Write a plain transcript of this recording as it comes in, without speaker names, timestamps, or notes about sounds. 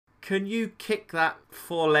Can you kick that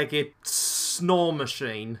four-legged snore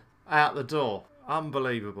machine out the door?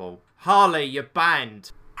 Unbelievable. Harley, you're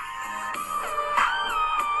banned.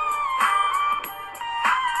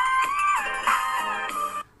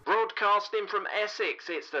 Broadcasting from Essex,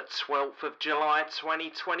 it's the 12th of July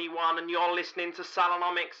 2021 and you're listening to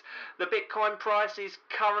Salonomics. The Bitcoin price is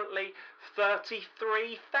currently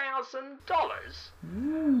 $33,000.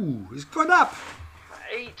 Ooh, it's gone up.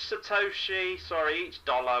 Each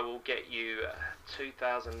dollar will get you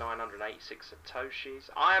 2,986 Satoshis.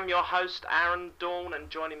 I am your host, Aaron Dawn, and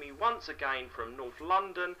joining me once again from North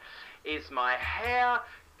London is my hair,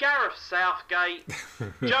 Gareth Southgate,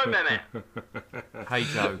 Joe Mehmet. Hey,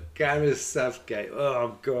 Joe. Gareth Southgate.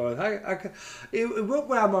 Oh, God. In what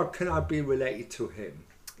way can I be related to him?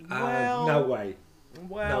 Well, no way.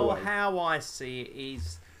 Well, no way. How I see it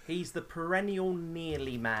is he's the perennial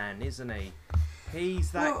nearly man, isn't he?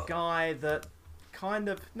 He's that guy that kind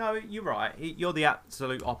of... No, you're right. You're the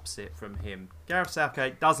absolute opposite from him. Gareth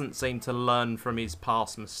Southgate doesn't seem to learn from his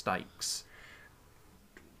past mistakes.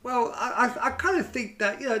 Well, I kind of think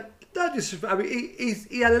that, he had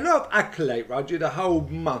a lot of accolade, right, during the whole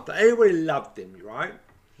month. Everybody loved him, right?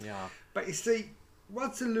 Yeah. But you see,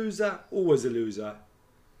 once a loser, always a loser,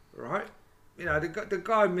 right? The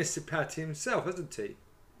guy missed the penalty himself, hasn't he?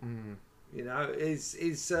 Mm.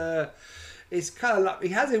 It's kind of like he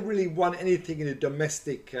hasn't really won anything in a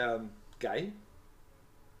domestic game.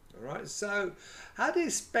 All right, so how do you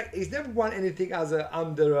expect? He's never won anything as an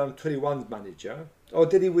under 21s manager, or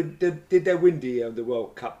did he win? Did they win the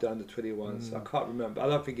World Cup, the under 21s? I can't remember. I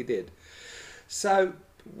don't think he did. So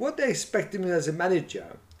what they expect him as a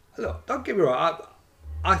manager? Look, don't get me wrong.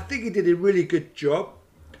 I think he did a really good job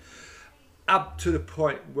up to the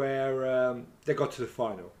point where they got to the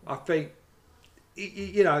final. I think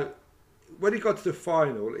when he got to the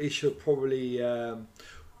final, he should probably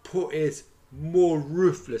put his more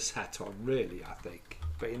ruthless hat on, really, I think.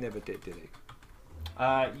 But he never did he?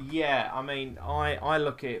 Yeah, I mean, I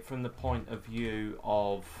look at it from the point of view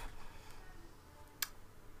of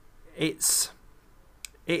it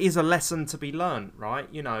is a lesson to be learned, right?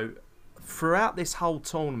 Throughout this whole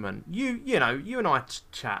tournament, you and I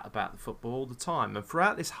chat about the football all the time, and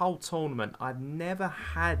throughout this whole tournament, I've never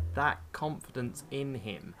had that confidence in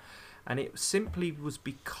him. And it simply was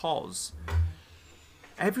because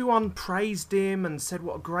everyone praised him and said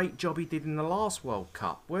what a great job he did in the last World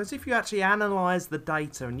Cup. Whereas if you actually analyse the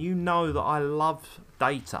data, and you know that I love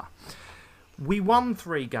data, we won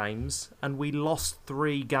 3 games and we lost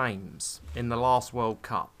 3 games in the last World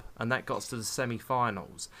Cup. And that got us to the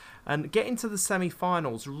semi-finals. And getting to the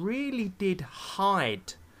semi-finals really did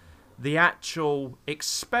hide the actual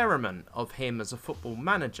experiment of him as a football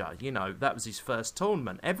manager. That was his first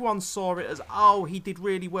tournament. Everyone saw it as, he did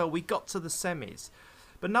really well. We got to the semis.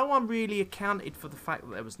 But no one really accounted for the fact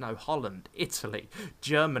that there was no Holland, Italy,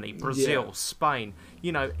 Germany, Brazil, Spain.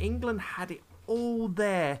 England had it all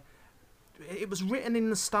there. It was written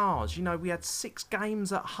in the stars. We had 6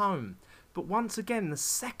 games at home. But once again, the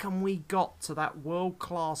second we got to that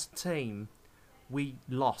world-class team, we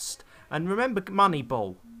lost. And remember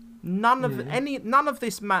Moneyball. None of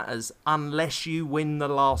this matters unless you win the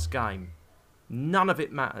last game. None of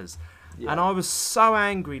it matters. Yeah. And I was so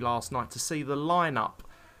angry last night to see the lineup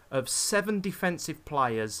of 7 defensive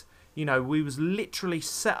players. We was literally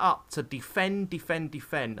set up to defend.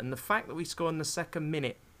 And the fact that we scored in the second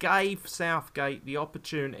minute gave Southgate the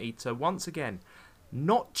opportunity to, once again,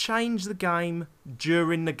 not change the game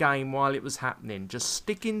during the game while it was happening. Just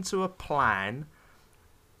sticking to a plan,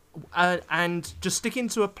 a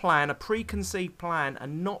preconceived plan,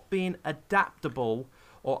 and not being adaptable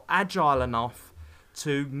or agile enough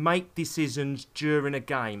to make decisions during a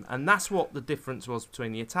game. And that's what the difference was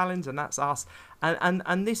between the Italians and that's us.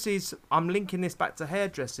 And this is, I'm linking this back to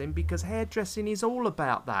hairdressing, because hairdressing is all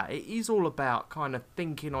about that. It is all about kind of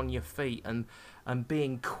thinking on your feet and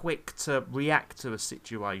being quick to react to a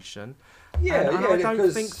situation. And I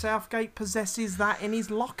don't think Southgate possesses that in his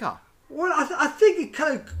locker. Well, I think it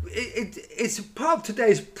kind of it's part of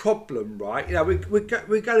today's problem, right? We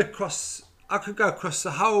go across. I could go across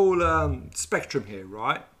the whole spectrum here,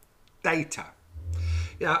 right? Data.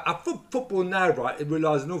 Football now, right? It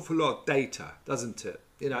relies an awful lot of data, doesn't it?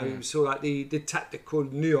 So like the tactical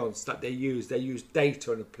nuance that they use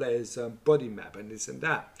data on a player's body map and this and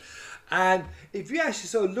that. And if you actually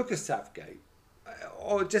sort of look at Southgate,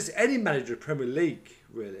 or just any manager of the Premier League,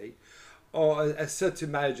 really, or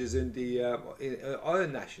certain managers in the other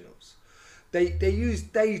nationals, they use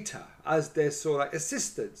data as their sort of like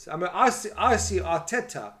assistants. I mean, I see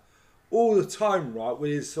Arteta all the time, right,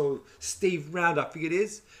 with his sort of Steve Round, I think it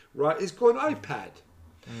is, right? He's got an iPad.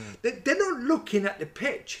 They're not looking at the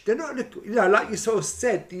pitch. They're not, like you sort of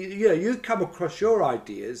said, you come across your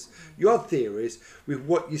ideas, your theories with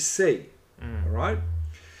what you see, all right?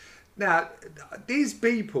 Now, these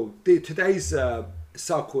people, today's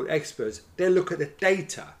so-called experts, they look at the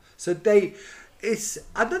data. So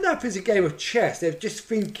I don't know if it's a game of chess. They're just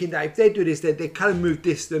thinking that if they do this, they kind of move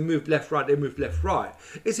this, they move left, right, they move left, right.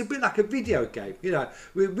 It's a bit like a video game.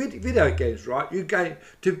 With video games, right, you go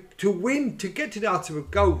to win, to get to the ultimate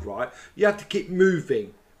goal, right, you have to keep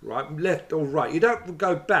moving, right, left or right. You don't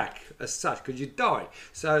go back as such because you die.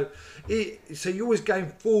 So you're always going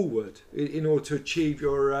forward in order to achieve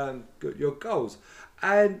your goals.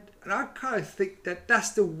 And I kind of think that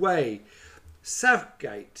that's the way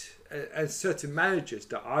Southgate and certain managers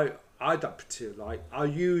that I don't particularly like are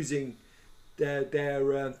using their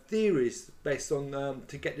theories based on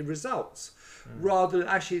to get the results, rather than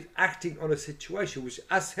actually acting on a situation. Which,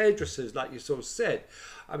 as hairdressers, like you sort of said,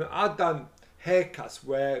 I mean, I've done haircuts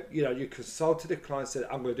where you consulted the client, said,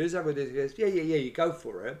 "I'm going to do this, I'm going to do this." Yeah, you go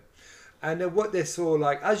for it. And then what they're sort of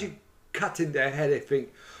like, as you cut in their head, they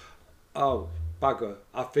think, "Oh, bugger,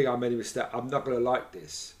 I think I made a mistake. I'm not going to like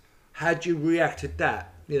this." How do you react to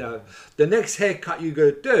that? The next haircut you're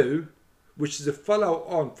going to do, which is a follow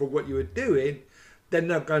on from what you were doing, they're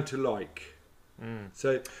not going to like.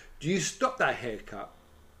 So, do you stop that haircut?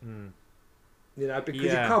 Because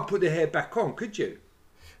you can't put the hair back on, could you?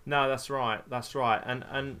 No, that's right,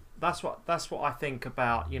 and that's what I think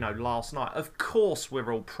about last night. Of course,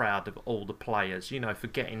 we're all proud of all the players, for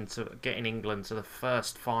getting England to the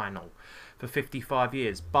first final for 55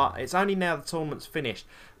 years. But it's only now the tournament's finished.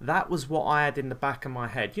 That was what I had in the back of my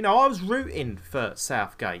head. I was rooting for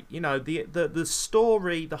Southgate. The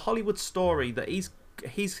story, the Hollywood story that he's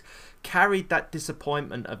carried that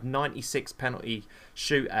disappointment of 96 penalty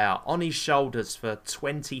shootout on his shoulders for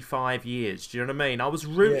 25 years. Do you know what I mean? I was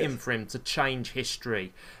rooting for him to change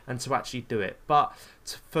history and to actually do it. But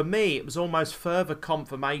for me, it was almost further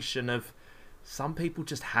confirmation of some people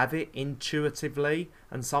just have it intuitively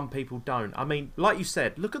and some people don't. I mean, like you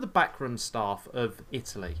said, look at the backroom staff of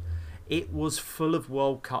Italy. It was full of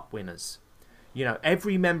World Cup winners.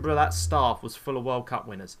 Every member of that staff was full of World Cup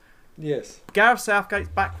winners. Yes. Gareth Southgate's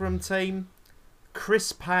backroom team,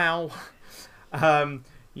 Chris Powell,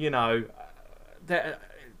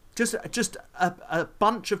 just a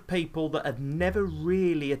bunch of people that have never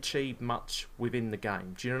really achieved much within the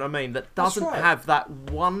game. Do you know what I mean? That doesn't have that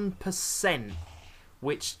 1%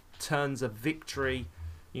 which turns a victory,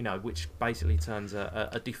 which basically turns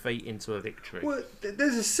a defeat into a victory. Well,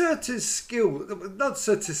 there's a certain skill, not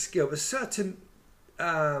certain skill, but certain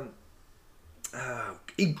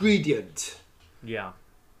ingredient. Yeah.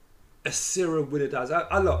 A serial winner does.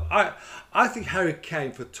 I think Harry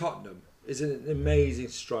Kane for Tottenham is an amazing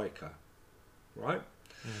striker, right?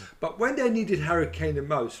 But when they needed Harry Kane the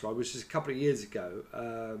most, right, which is a couple of years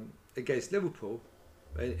ago, against Liverpool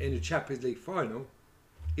in the Champions League final,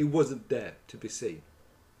 he wasn't there to be seen.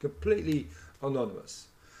 Completely anonymous.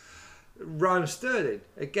 Raheem Sterling,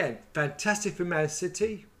 again, fantastic for Man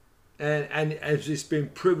City, and as it's been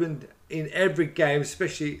proven in every game,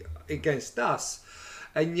 especially against us,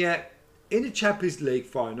 and yet in the Champions League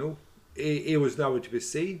final, he was nowhere to be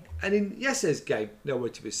seen, and in yesterday's game, nowhere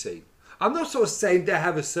to be seen. I'm not sort of saying they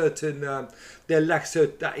have a certain, they lack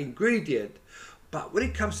that ingredient, but when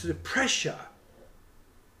it comes to the pressure,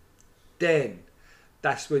 then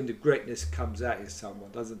that's when the greatness comes out in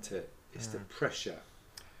someone, doesn't it? It's the pressure,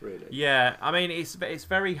 really. Yeah, I mean, it's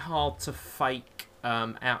very hard to fake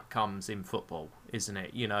outcomes in football, isn't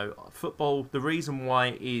it? Football, the reason why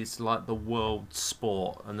it is like the world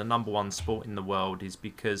sport and the number one sport in the world is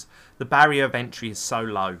because the barrier of entry is so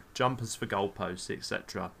low. Jumpers for goalposts,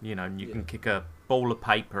 etc. And you can kick a ball of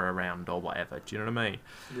paper around or whatever. Do you know what I mean?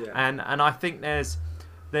 Yeah. And I think there's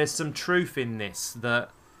some truth in this that,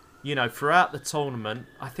 throughout the tournament,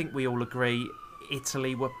 I think we all agree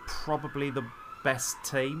Italy were probably the best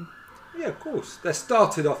team. Yeah, of course. They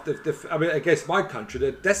started off against my country.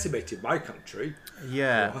 They decimated my country.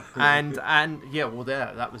 Yeah, and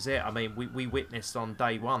that was it. I mean, we witnessed on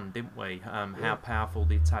day one, didn't we? How powerful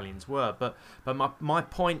the Italians were. But my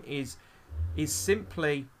point is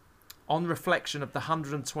simply on reflection of the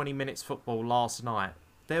 120 minutes football last night.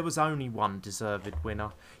 There was only one deserved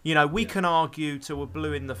winner. We can argue till we're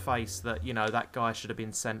blue in the face that that guy should have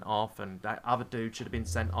been sent off and that other dude should have been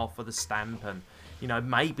sent off for the stamp and.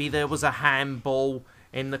 Maybe there was a handball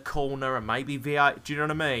in the corner, and maybe VI. Do you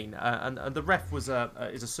know what I mean? And the ref is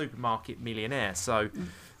a supermarket millionaire, so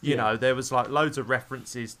there was like loads of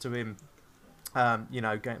references to him,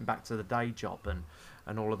 getting back to the day job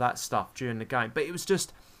and all of that stuff during the game. But it was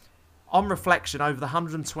just, on reflection, over the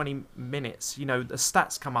 120 minutes, you know, the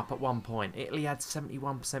stats come up at one point. Italy had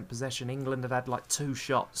 71% possession. England had like 2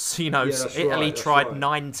 shots. You know, Italy tried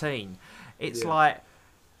 19. It's like,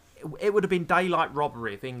 it would have been daylight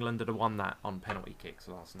robbery if England had won that on penalty kicks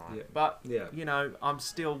last night. Yeah. But, you know, I'm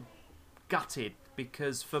still gutted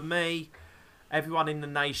because for me, everyone in the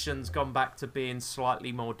nation's gone back to being slightly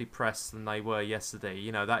more depressed than they were yesterday.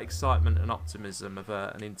 You know, that excitement and optimism of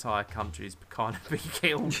an entire country's kind of been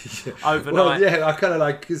killed overnight. Well, yeah, I kind of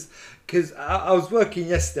like, because I was working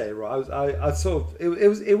yesterday, right? I sort of,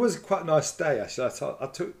 it was quite a nice day, actually. I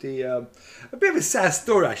took the, a bit of a sad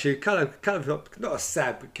story, actually, kind of not a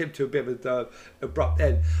sad, but came to a bit of an abrupt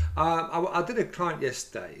end. I did a client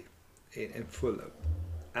yesterday in Fulham,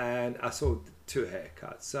 and I saw 2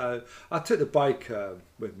 haircuts. So I took the bike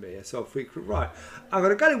with me, and so I thought, right, I'm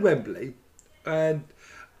going to go to Wembley, and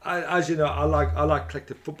as you know, I like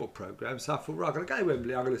collecting football programs. So I thought, right, I'm going to go to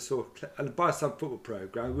Wembley. I'm going to sort of and buy some football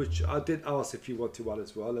program, which I did ask if you wanted one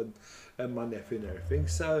as well, and my nephew and everything.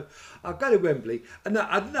 So I'll go to Wembley, and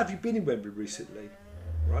I don't know if you've been in Wembley recently.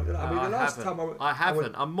 Right? I mean, the last time I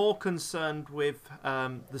haven't. I'm more concerned with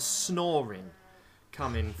the snoring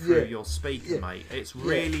coming through your speaker, mate. It's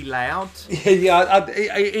really loud.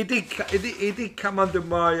 It did come under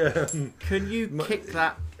my. Can you kick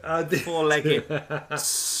that 4-legged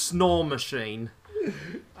snore machine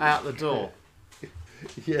out the door?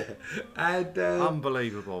 Yeah, and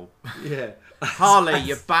unbelievable. Yeah, Harley,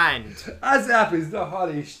 you're banned. As it happens, not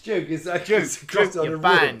Harley, it's Duke. It's actually Duke, you're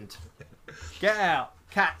banned. Get out,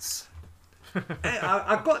 cats.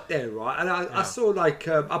 I got there, right, and I saw, like,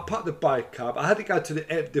 I parked the bike up. I had to go to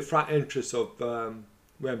the front entrance of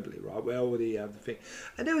Wembley, right, where all the thing,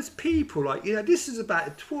 and there was people, like, you know, this is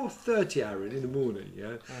about 12:30 hour in the morning,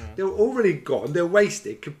 yeah. They were already gone. They're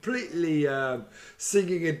wasted, completely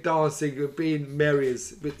singing and dancing and being merry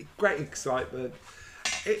with great excitement.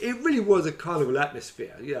 It really was a carnival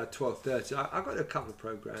atmosphere, you know, 12:30. I got a couple of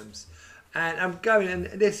programs, and I'm going,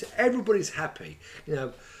 and everybody's happy, you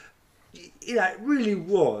know. You know, it really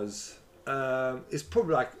was. It's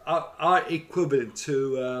probably like our equivalent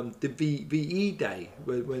to the VE Day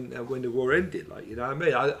when the war ended. Like, you know what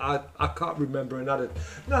I mean? I can't remember another.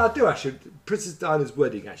 No, I do actually. Princess Diana's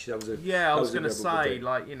wedding, actually, that was a. Yeah, I was going to say,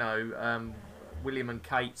 like, you know, William and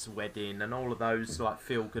Kate's wedding and all of those like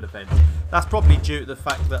feel good events. That's probably due to the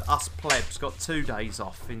fact that us plebs got 2 days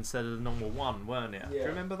off instead of the normal 1, weren't it? Yeah. Do you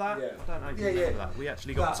remember that? Yeah. I don't know if you remember that. We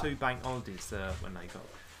actually got 2 bank holidays when they got.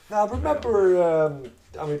 Now, I remember,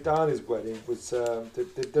 I mean, Diana's wedding was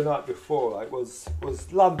the night before. Like, was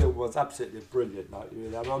London was absolutely brilliant. Like, you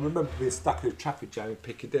know, I remember being stuck in a traffic jam in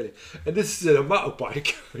Piccadilly, and this is in a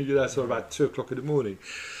motorbike. You know, sort of about 2 o'clock in the morning.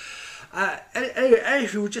 Anyway,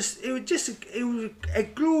 it was a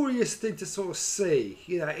glorious thing to sort of see.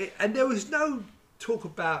 You know, and there was no talk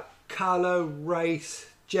about colour, race,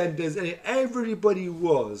 genders, and everybody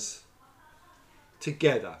was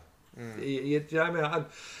together. You know what I mean?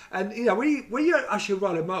 And you know, when you actually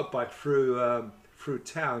ride a motorbike through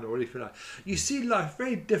town or anything like that, you see life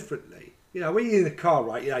very differently. You know, when you're in the car,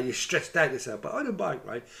 right, you know, you're stressed out yourself, but on a bike,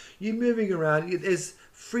 right, you're moving around, there's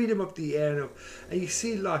freedom of the air, and you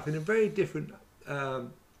see life in a very different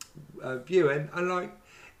view, and like,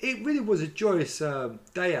 it really was a joyous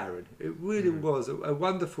day, Aaron. It really was a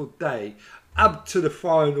wonderful day. Up to the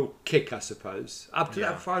final kick, I suppose. Up to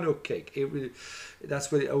that final kick, it really,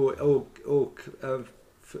 that's when it all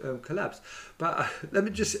collapsed. But let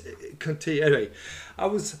me just continue. Anyway,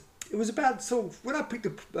 it was about sort of when I picked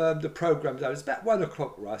the programs. It was about 1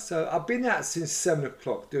 o'clock, right? So I've been out since 7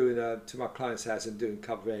 o'clock doing to my client's house and doing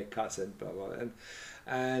cover haircuts and blah blah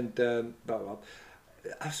and blah blah.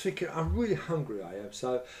 I was thinking, I'm really hungry, I am.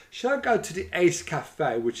 So, should I go to the Ace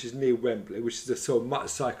Cafe, which is near Wembley, which is a sort of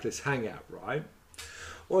motorcyclist hangout, right?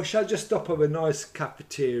 Or should I just stop at a nice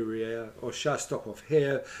cafeteria? Or should I stop off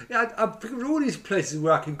here? Yeah, I'm thinking of all these places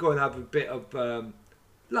where I can go and have a bit of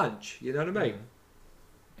lunch, you know what I mean?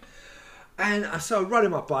 And I started riding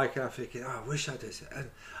my bike and I'm thinking, oh, I wish I did. And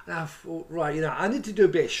I thought, right, you know, I need to do a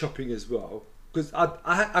bit of shopping as well. Because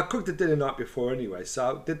I cooked the dinner the night before anyway,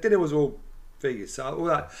 so the dinner was all figures. So all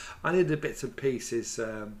that, I needed bits and pieces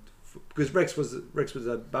because Rex was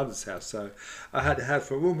at Mother's house, so I had to have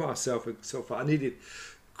for all myself and so forth. I needed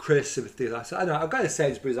crisps and things like that. So I know I'll go to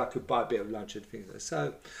Sainsbury's. I could buy a bit of lunch and things like that.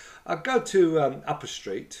 So I go to Upper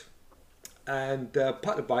Street and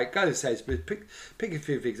park the bike, go to Sainsbury's, pick a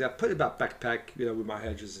few things up, put it in my backpack, you know, with my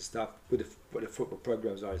hedges and stuff, with the football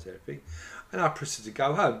programs and everything, and I proceeded to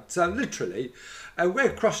go home. So literally,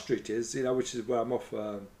 where Cross Street is, you know, which is where I'm off.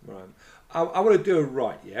 I want to do a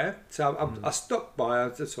right, yeah. So I stopped by,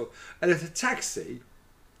 and there's a taxi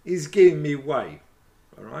He's giving me way.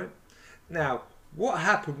 All right. Now, what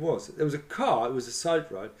happened was there was a car. It was a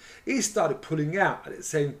side road. He started pulling out at the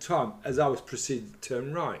same time as I was proceeding to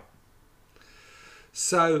turn right.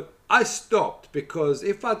 So I stopped because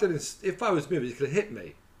if I was moving, he could have hit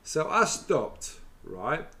me. So I stopped.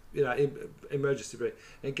 Right. You know, emergency brake.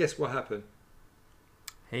 And guess what happened?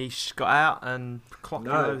 He got out and clocked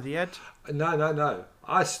you over the head? No.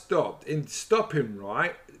 I stopped. In stopping,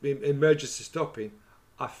 right, in emergency stopping,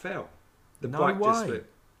 I fell. The bike just went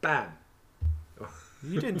bam.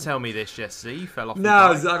 You didn't tell me this, Jesse. You fell off the No, bike.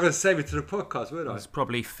 I was going to save it to the podcast, weren't I? It's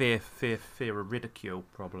probably fear of ridicule,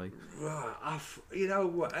 probably. Right, you know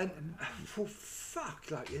what? And for fuck,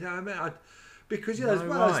 like, you know what I mean? Because, you know, it's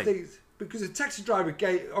one of those things. Because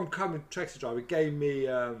the oncoming taxi driver gave me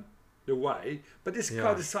the way, but this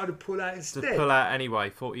guy decided to pull out instead. To pull out anyway.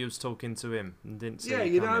 Thought he was talking to him and didn't see. Yeah,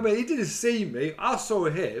 you know what I mean. He didn't see me. I saw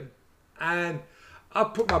him, and I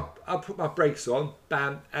put my brakes on,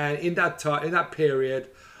 bam. And in that period,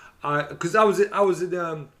 because I was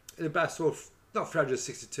in about sort of not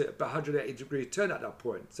 362, but 180 degree turn at that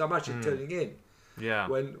point. So I'm actually turning in. Yeah.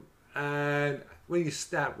 When you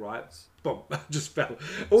snap, right, boom, I just fell.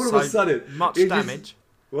 All of a sudden, much damage.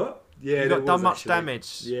 What? Yeah, you got done much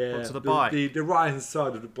damage. Yeah, to the bike. The right hand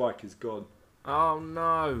side of the bike is gone. Oh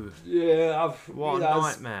no! Yeah, what a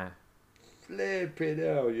nightmare. Flipping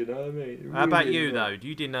hell, you know what I mean? How about you though?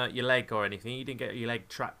 You didn't hurt your leg or anything? You didn't get your leg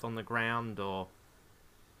trapped on the ground or?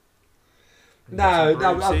 No.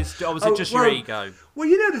 Or was it just your ego? Well,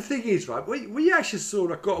 you know the thing is, right? When you actually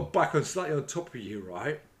sort of got a bike on slightly on top of you,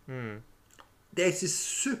 right? There's this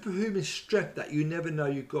superhuman strength that you never know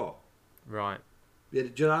you got. Right. Yeah,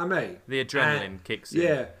 do you know what I mean? The adrenaline kicks in.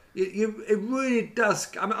 Yeah, it really does.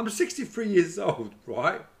 I'm 63 years old,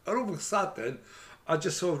 right? And all of a sudden, I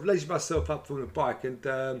just sort of laid myself up from the bike, and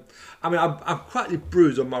I'm quite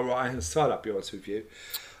bruised on my right hand side. I'll be honest with you.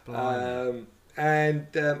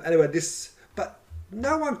 Anyway, but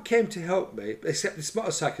no one came to help me except this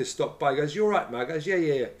motorcyclist stopped by. He goes, "You all right, man?" I goes,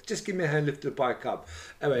 "Yeah. Just give me a hand, lift the bike up."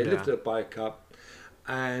 Anyway, lifted the bike up,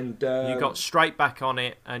 and you got straight back on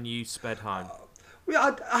it, and you sped home.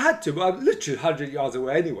 Well, I had to, but I'm literally 100 yards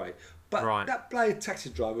away anyway. But that bloody taxi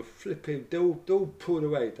driver flipping, they all pulled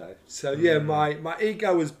away though. So yeah, my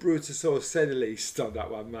ego was bruised to sort of say the least on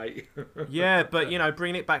that one, mate. Yeah, but you know,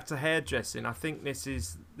 bringing it back to hairdressing, I think this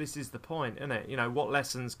is the point, isn't it? You know, what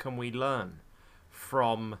lessons can we learn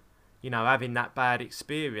from, you know, having that bad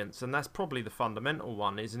experience? And that's probably the fundamental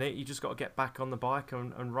one, isn't it? You just got to get back on the bike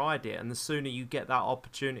and ride it. And the sooner you get that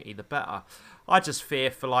opportunity, the better. I just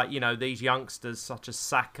fear for, like, you know, these youngsters such as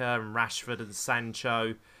Saka and Rashford and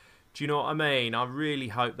Sancho. Do you know what I mean? I really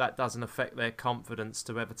hope that doesn't affect their confidence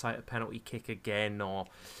to ever take a penalty kick again. Or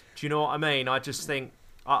do you know what I mean? I just think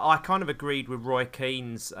I kind of agreed with Roy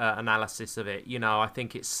Keane's analysis of it. You know, I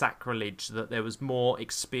think it's sacrilege that there was more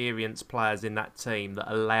experienced players in that team that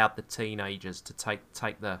allowed the teenagers to take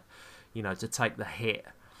the hit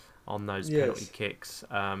on those penalty kicks.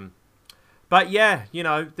 But yeah, you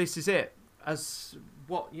know, this is it.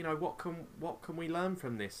 What can we learn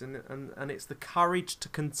from this? And it's the courage to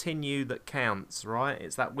continue that counts, right?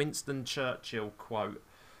 It's that Winston Churchill quote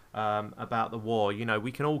about the war. You know,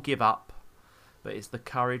 we can all give up, but it's the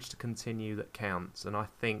courage to continue that counts. And I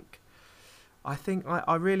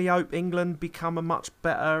really hope England become a much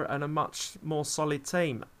better and a much more solid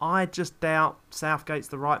team. I just doubt Southgate's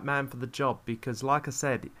the right man for the job because, like I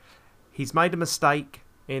said, he's made a mistake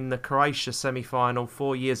in the Croatia semi-final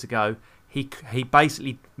 4 years ago. He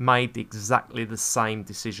basically made exactly the same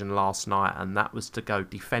decision last night, and that was to go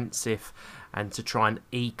defensive and to try and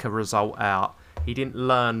eke a result out. He didn't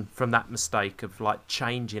learn from that mistake of like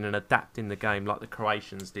changing and adapting the game like the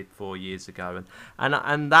Croatians did 4 years ago,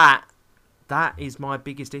 and that is my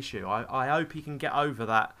biggest issue. I hope he can get over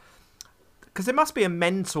that, because there must be a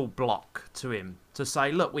mental block to him to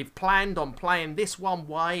say, look, we've planned on playing this one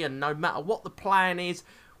way, and no matter what the plan is,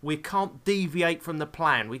 we can't deviate from the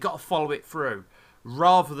plan. We've got to follow it through.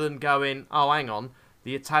 Rather than going, oh, hang on,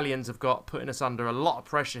 the Italians have got putting us under a lot of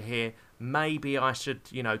pressure here. Maybe I should,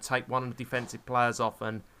 you know, take one of the defensive players off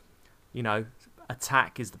and, you know,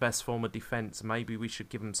 attack is the best form of defence. Maybe we should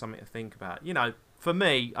give them something to think about. You know, for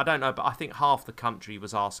me, I don't know, but I think half the country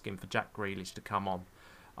was asking for Jack Grealish to come on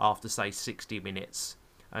after, say, 60 minutes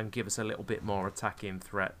and give us a little bit more attacking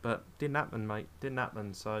threat. But didn't happen, mate. Didn't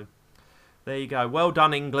happen, so... There you go. Well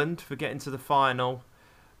done, England, for getting to the final.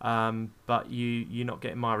 But you're not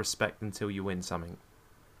getting my respect until you win something.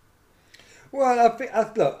 Well, I think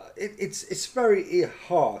look, it's very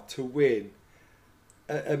hard to win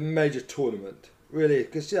a major tournament, really,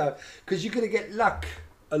 because you're going to get luck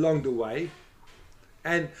along the way.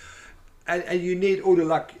 and and you need all the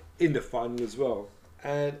luck in the final as well.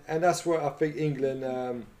 And that's what I think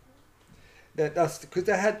England. That's because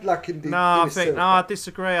they had luck in the. No, in the I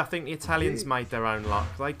disagree. I think the Italians made their own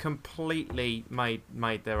luck. They completely made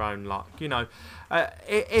their own luck. You know,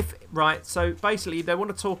 so basically they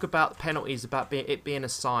want to talk about penalties, about it being a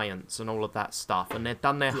science and all of that stuff, and they've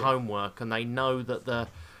done their homework and they know that the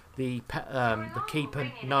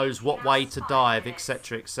keeper knows what way to dive,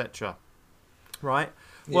 etc., etc. Right?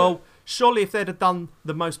 Yeah. Well, surely if they'd have done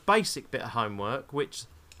the most basic bit of homework, which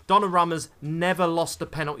Donnarumma's never lost a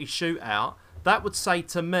penalty shootout, that would say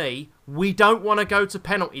to me, we don't want to go to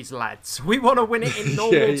penalties, lads. We want to win it in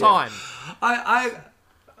normal time.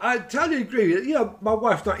 I totally agree. You know, my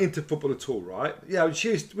wife's not into football at all, right? Yeah,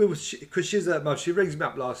 because she's at mum. She rings me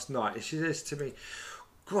up last night and she says to me,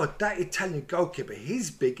 "God, that Italian goalkeeper,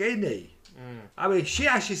 he's big, isn't he?" I mean, she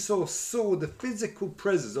actually saw the physical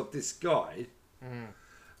presence of this guy.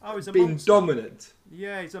 Oh, he's a being monster. Dominant.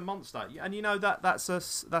 Yeah, he's a monster, and you know that's a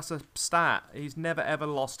stat. He's never ever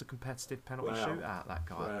lost a competitive penalty shootout. That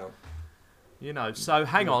guy. Wow. You know, so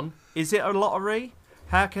hang on. Is it a lottery?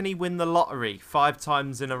 How can he win the lottery 5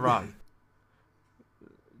 times in a row?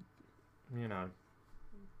 You know.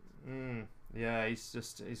 Yeah,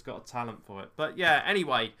 he's got a talent for it. But yeah,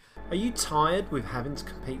 anyway. Are you tired with having to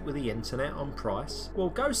compete with the internet on price? Well,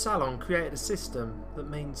 Go Salon created a system that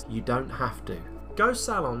means you don't have to. Go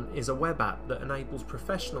Salon is a web app that enables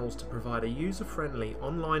professionals to provide a user-friendly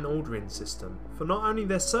online ordering system for not only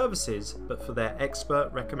their services, but for their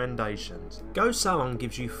expert recommendations. Go Salon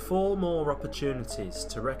gives you 4 more opportunities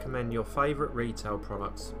to recommend your favourite retail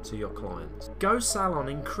products to your clients. Go Salon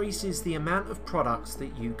increases the amount of products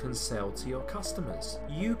that you can sell to your customers.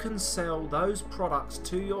 You can sell those products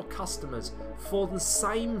to your customers for the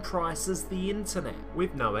same price as the internet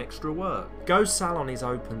with no extra work. Go Salon is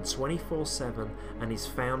open 24/7 and is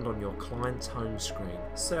found on your client's home screen.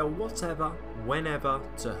 Sell whatever, whenever,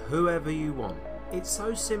 to whoever you want. It's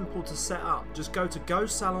so simple to set up. Just go to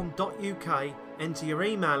gosalon.uk, enter your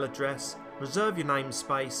email address, reserve your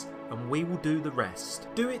namespace, and we will do the rest.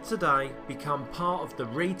 Do it today. Become part of the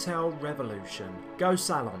retail revolution. Go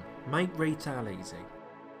Salon. Make retail easy.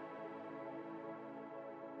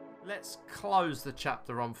 Let's close the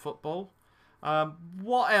chapter on football.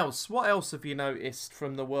 What else? What else have you noticed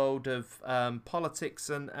from the world of politics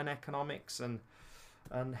and economics and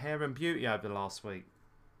hair and beauty over the last week?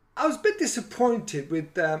 I was a bit disappointed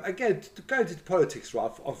with again going to the politics,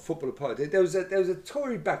 right, on football and politics. There was a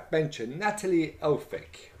Tory backbencher, Natalie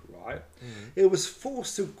Elphicke, right? It was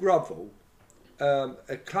forced to grovel,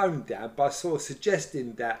 a climb down by sort of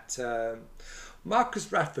suggesting that Marcus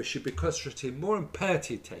Rashford should be concentrating more on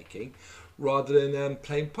penalty taking rather than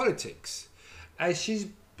playing politics. And she's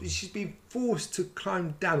been forced to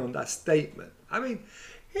climb down on that statement. I mean,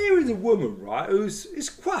 here is a woman, right, who's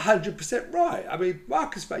quite 100% right. I mean,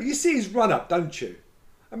 Marcus, you see his run up, don't you?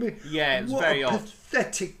 I mean, yeah, it's very odd.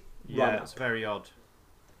 Pathetic run up. Yeah, it's very odd.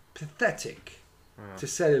 Pathetic, to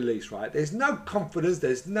say the least, right? There's no confidence,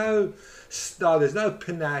 there's no style, there's no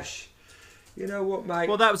panache. You know what, mate?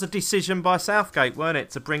 Well, that was a decision by Southgate, weren't it,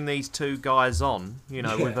 to bring these 2 guys on, you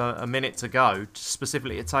know, with a minute to go,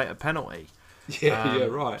 specifically to take a penalty. Yeah,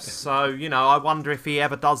 right. So, you know, I wonder if he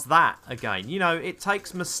ever does that again. You know, it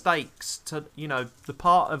takes mistakes to, you know, the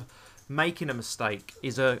part of making a mistake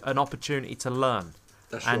is an opportunity to learn.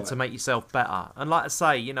 That's and right. to make yourself better. And like I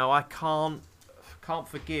say, you know, I can't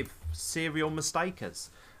forgive serial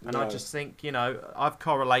mistakers. And I just think, you know, I've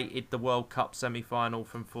correlated the World Cup semi-final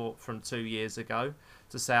from 2 years ago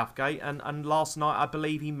to Southgate, and last night I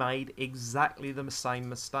believe he made exactly the same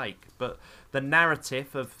mistake. But the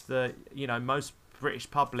narrative of the, you know, most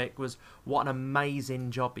British public was what an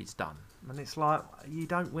amazing job he's done. And it's like, you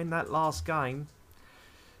don't win that last game.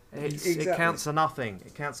 It counts for nothing.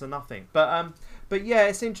 It counts for nothing. But yeah,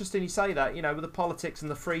 it's interesting you say that, you know, with the politics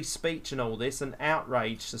and the free speech and all this and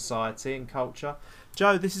outrage society and culture.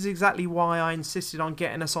 Joe, this is exactly why I insisted on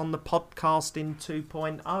getting us on the Podcasting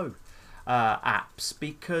 2.0 apps,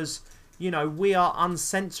 because, you know, we are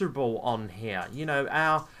uncensorable on here. You know,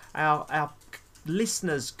 our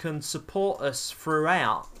listeners can support us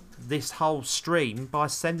throughout this whole stream by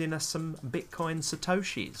sending us some Bitcoin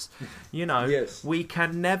Satoshis. You know, yes. We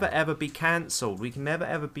can never ever be cancelled. We can never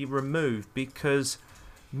ever be removed, because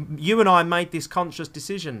you and I made this conscious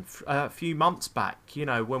decision a few months back, you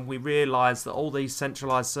know, when we realised that all these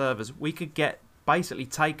centralised servers, we could get basically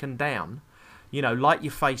taken down, you know, like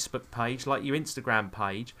your Facebook page, like your Instagram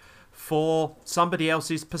page, for somebody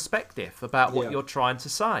else's perspective about what you're trying to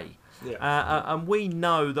say. And we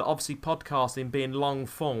know that obviously podcasting being long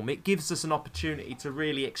form, it gives us an opportunity to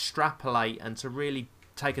really extrapolate and to really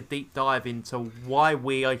take a deep dive into why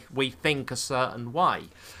we think a certain way.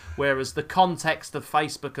 Whereas the context of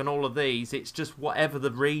Facebook and all of these, it's just whatever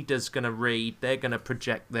the reader's going to read, they're going to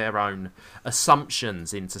project their own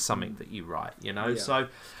assumptions into something that you write, you know. So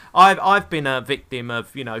I've been a victim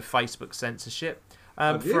of, you know, Facebook censorship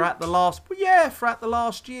throughout the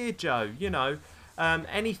last year, Joe. You know,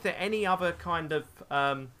 any other kind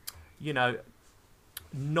of you know,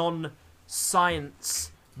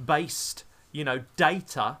 non-science based, you know,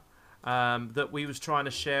 data that we was trying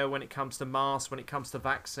to share when it comes to masks, when it comes to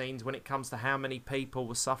vaccines, when it comes to how many people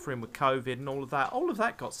were suffering with COVID and all of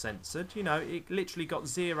that got censored. You know, it literally got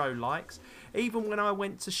 0 likes. Even when I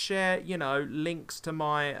went to share, you know, links to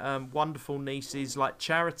my wonderful niece's like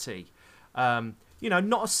charity, you know,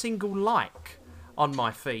 not a single like on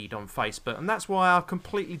my feed on Facebook, and that's why I've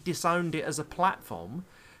completely disowned it as a platform.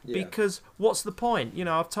 Because what's the point? You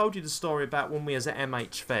know, I've told you the story about when we was at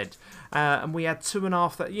MH Fed and we had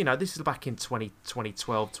 2,500, you know, this is back in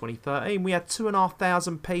 2012, 2013. We had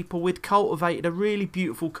 2,500 people. We'd cultivated a really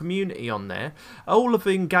beautiful community on there, all of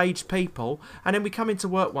engaged people. And then we come into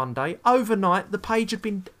work one day, overnight, the page had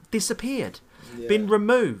been disappeared, been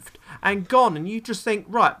removed and gone. And you just think,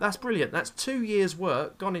 right, that's brilliant. That's 2 years'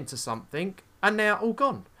 work gone into something and now all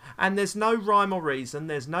gone. And there's no rhyme or reason,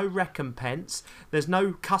 there's no recompense, there's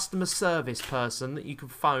no customer service person that you can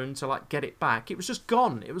phone to like get it back. It was just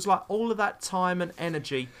gone. It was like all of that time and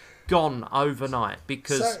energy gone overnight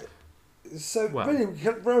because... Really,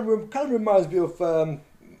 kind of reminds me of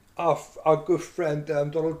our good friend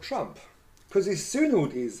Donald Trump, because he's suing all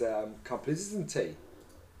these companies, isn't he?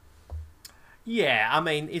 Yeah, I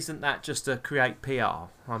mean, isn't that just to create PR?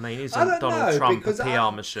 I mean, isn't Donald Trump a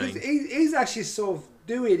PR machine? He's actually sort of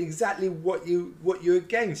doing exactly what you're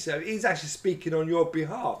against. So he's actually speaking on your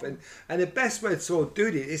behalf, and the best way to sort of do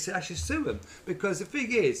it is to actually sue him, because the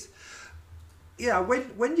thing is, you know,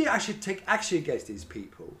 when you actually take action against these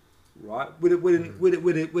people, right, with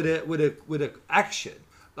a action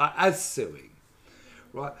like as suing,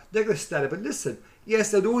 right, they're going to stand up and listen.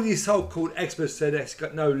 Yes, and all these so-called experts said it's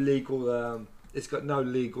got no legal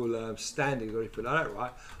standing or anything like that,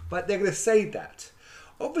 right? But they're going to say that.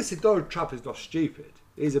 Obviously, Donald Trump is not stupid.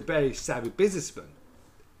 He's a very savvy businessman.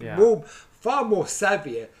 Yeah. Far more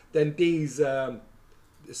savvier than these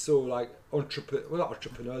sort of like not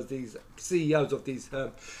entrepreneurs, these CEOs of these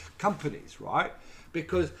companies, right?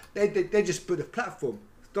 Because they just put a platform.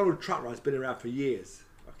 Donald Trump has been around for years,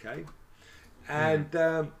 okay?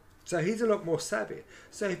 And so he's a lot more savvy.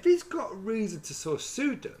 So if he's got a reason to sort of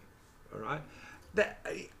sue them, all right,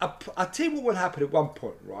 I'll tell you what will happen at one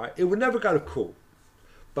point, right? It will never go to court,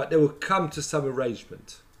 but they will come to some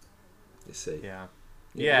arrangement, you see.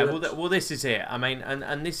 Yeah, well, this is it. I mean,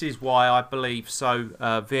 and this is why I believe so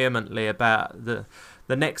vehemently about the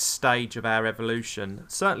next stage of our evolution,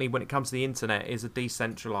 certainly when it comes to the internet, is a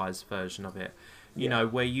decentralized version of it. You know,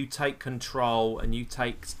 where you take control and you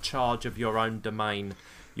take charge of your own domain,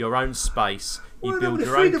 your own space, you build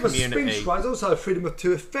your own community. Freedom of speech, right, is also a freedom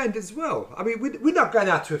to offend as well. I mean, we're not going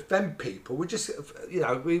out to offend people. We just, you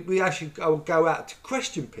know, we actually go out to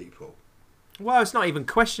question people. Well, it's not even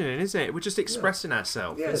questioning, is it? We're just expressing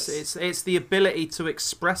ourselves. Yes. It's the ability to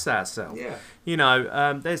express ourselves. Yeah. You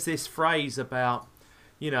know, there's this phrase about,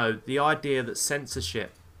 you know, the idea that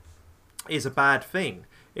censorship is a bad thing.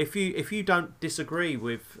 If you don't disagree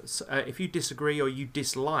with, if you disagree or you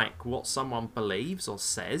dislike what someone believes or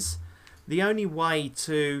says, the only way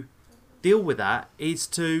to deal with that is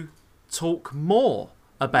to talk more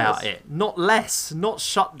about it, not less, not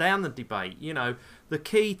shut down the debate. You know, the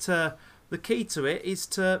key to it is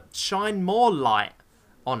to shine more light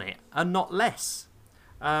on it and not less.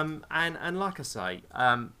 And like I say,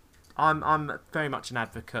 I'm very much an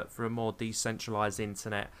advocate for a more decentralized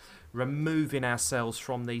internet, removing ourselves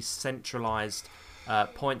from these centralized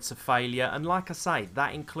points of failure. And like I say,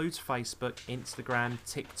 that includes Facebook, Instagram,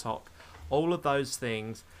 TikTok, all of those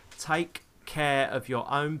things. Take care of your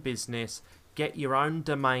own business, get your own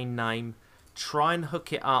domain name, try and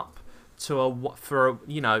hook it up to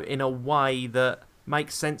in a way that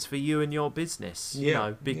makes sense for you and your business. You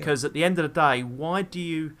know, because at the end of the day, why do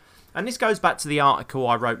you? And this goes back to the article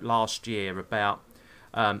I wrote last year about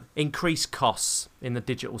increased costs in the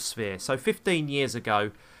digital sphere. So 15 years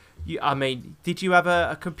ago, did you have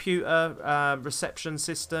a computer reception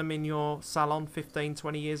system in your salon 15,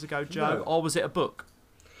 20 years ago, Joe? No. Or was it a book?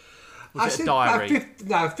 Was it a diary?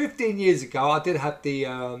 15 years ago, I did have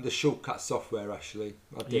the shortcut software, actually.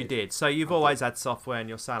 You did. So you've always had software in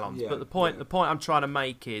your salons. Yeah, but the point I'm trying to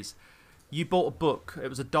make is, You bought a book. It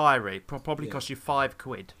was a diary. Probably cost you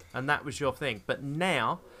 £5, and that was your thing. But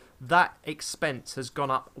now that expense has gone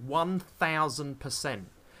up 1,000%.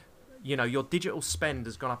 You know, your digital spend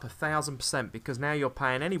has gone up 1,000% because now you're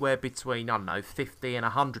paying anywhere between, I don't know, £50 and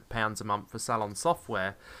 £100 a month for salon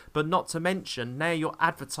software. But not to mention, now you're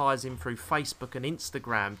advertising through Facebook and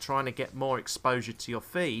Instagram, trying to get more exposure to your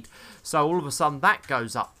feed. So all of a sudden that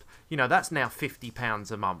goes up. You know, that's now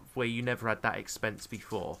 £50 a month where you never had that expense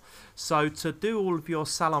before. So to do all of your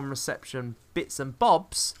salon reception bits and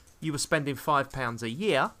bobs, you were spending £5 a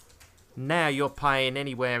year. Now you're paying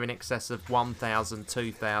anywhere in excess of £1,000,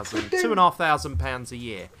 £2,000, £2,500 a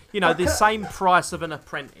year. You know, the same price of an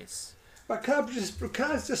apprentice. But can I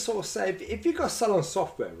just sort of say, if you've got salon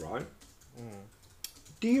software, right?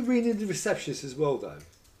 Do you really need the receptionist as well, though?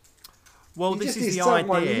 Well, this is the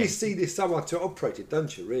idea. You just need someone to operate it,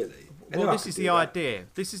 don't you? Really? Well, this is the idea.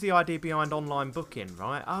 This is the idea behind online booking,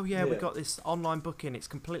 right? Oh yeah, we've got this online booking. It's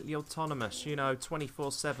completely autonomous. You know,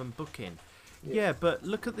 24/7 booking. Yeah, but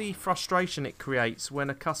look at the frustration it creates when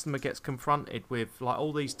a customer gets confronted with like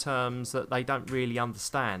all these terms that they don't really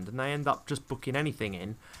understand, and they end up just booking anything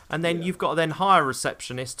in, and then you've got to then hire a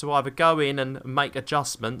receptionist to either go in and make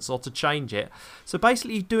adjustments or to change it. So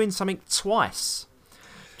basically, you're doing something twice.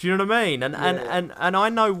 Do you know what I mean? And I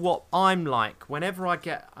know what I'm like whenever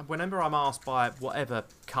I'm asked by whatever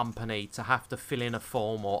company to have to fill in a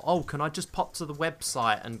form, or can I just pop to the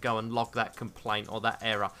website and go and log that complaint or that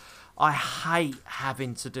error. I hate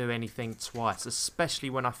having to do anything twice, especially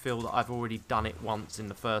when I feel that I've already done it once in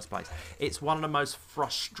the first place. It's one of the most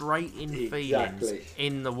frustrating feelings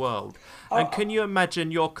in the world. And can you imagine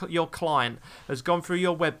your client has gone through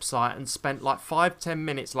your website and spent like 5-10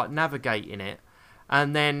 minutes like navigating it,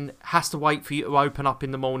 and then has to wait for you to open up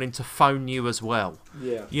in the morning to phone you as well.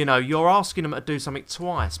 Yeah. You know, you're asking them to do something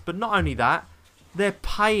twice. But not only that, they're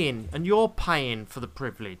paying, and you're paying for the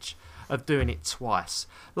privilege of doing it twice.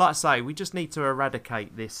 Like I say, we just need to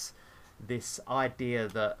eradicate this idea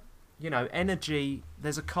that, you know, energy,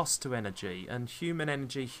 there's a cost to energy, and human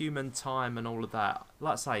energy, human time and all of that.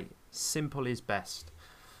 Like I say, simple is best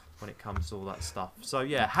when it comes to all that stuff. So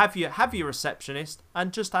yeah, have your receptionist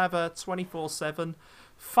and just have a 24/7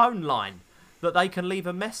 phone line that they can leave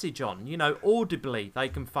a message on. You know, audibly they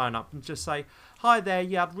can phone up and just say, "Hi there,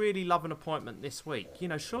 yeah, I'd really love an appointment this week." You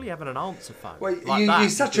know, surely having an answer phone. Well, like you're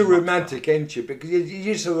such a romantic, ain't you? Because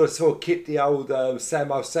you sort of keep the old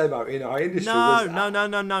same old in our industry. No,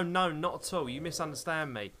 not at all. You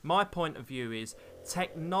misunderstand me. My point of view is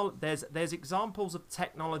there's examples of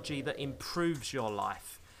technology that improves your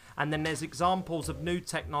life. And then there's examples of new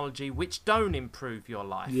technology which don't improve your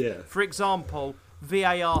life. Yeah. For example,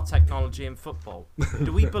 VAR technology in football.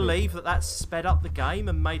 Do we believe that that's sped up the game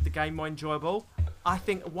and made the game more enjoyable? I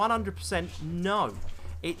think 100% no.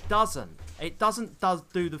 It doesn't. It doesn't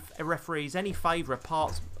do the referees any favour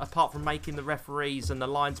apart from making the referees and the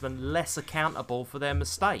linesmen less accountable for their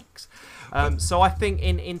mistakes. So I think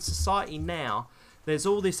in society now, there's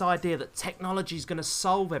all this idea that technology is going to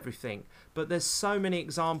solve everything, but there's so many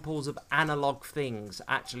examples of analog things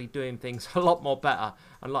actually doing things a lot more better.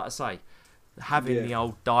 And like I say, having the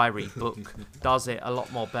old diary book does it a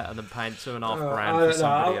lot more better than paying £2,500 for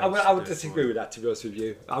somebody else. I would disagree with that, to be honest with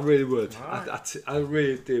you. I really would. Right. I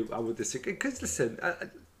really do. I would disagree. Because listen,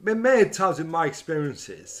 many times in my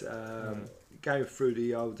experiences, going through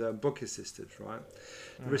the old booking systems, right,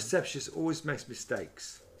 the receptionist always makes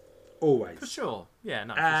mistakes. Always. For sure. Yeah,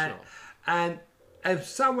 no, for sure. And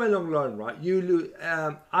somewhere along the line, right, you lose.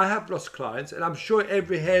 I have lost clients, and I'm sure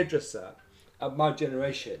every hairdresser of my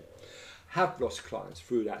generation have lost clients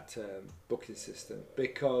through that booking system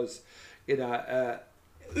because, you know,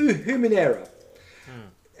 human error.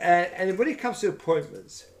 And when it comes to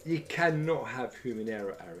appointments, you cannot have human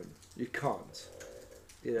error, Aaron. You can't.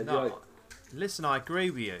 You know, listen, I agree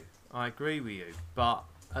with you. But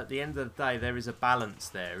at the end of the day, there is a balance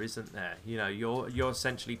there, isn't there? You know, you're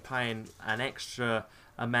essentially paying an extra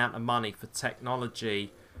amount of money for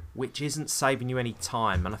technology, which isn't saving you any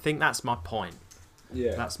time, and I think that's my point.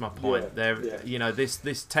 Yeah, that's my point. You know,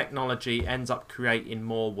 this technology ends up creating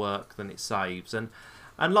more work than it saves, and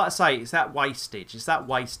like I say, it's that wastage. It's that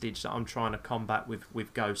wastage that I'm trying to combat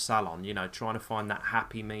with Go Salon. You know, trying to find that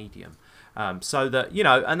happy medium. So that, you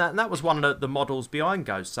know, and that was one of the models behind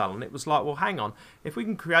Go Salon. It was like, well, hang on, if we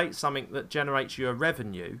can create something that generates you a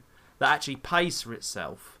revenue that actually pays for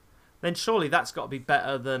itself, then surely that's got to be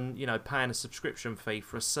better than, you know, paying a subscription fee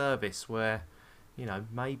for a service where, you know,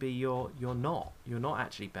 maybe you're not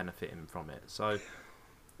actually benefiting from it. So,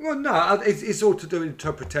 well, no, it's all to do with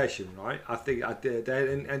interpretation, right? I think I did,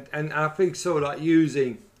 and I think sort of like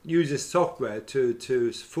using uses software to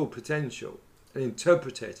its full potential and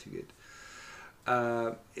interpreting it,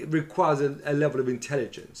 it requires a level of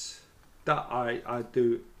intelligence that I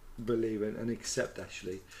do believe in and accept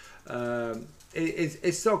actually.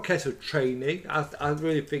 It's not a case of training. I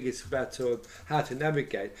really think it's about how to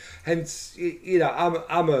navigate. Hence, you know,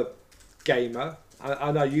 I'm a gamer.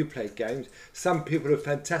 I know you play games. Some people are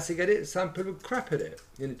fantastic at it. Some people are crap at it.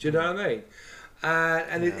 Do you know what I mean?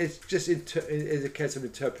 And it's just it's a case of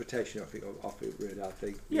interpretation. I think of it really. I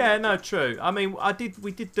think. Yeah, no, true. I mean,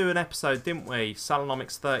 we did do an episode, didn't we?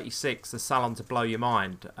 Salonomics 36, the salon to blow your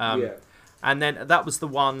mind. Yeah. And then that was the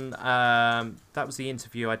one. That was the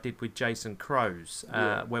interview I did with Jason Crows,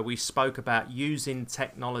 where we spoke about using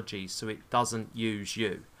technology so it doesn't use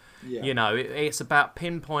you. Yeah. You know, it's about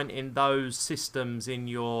pinpointing those systems in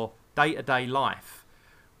your day-to-day life,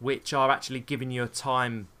 which are actually giving you a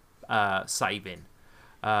time saving.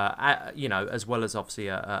 You know, as well as obviously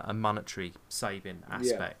a monetary saving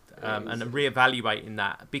aspect, and reevaluating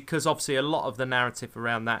that, because obviously a lot of the narrative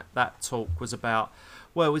around that talk was about,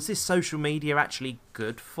 well, is this social media actually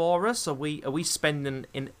good for us? Are we spending an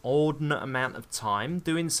inordinate amount of time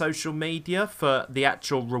doing social media for the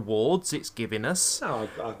actual rewards it's giving us? No,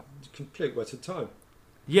 I complete waste of time.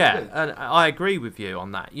 Yeah, and I agree with you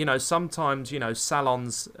on that. You know, sometimes, you know,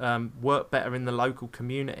 salons work better in the local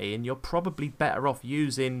community, and you're probably better off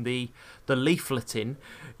using the leafleting,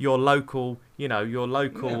 your local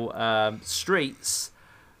streets,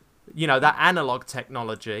 you know, that analog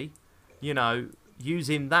technology, you know,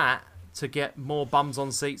 using that to get more bums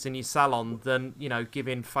on seats in your salon than, you know,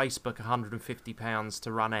 giving Facebook £150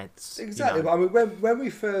 to run ads. Exactly. You know? I mean,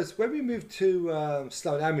 when we moved to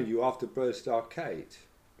Sloane Avenue after Burst Arcade,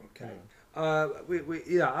 okay, I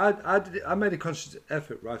made a conscious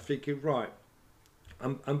effort, right, thinking, right,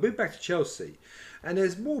 I'm moving back to Chelsea, and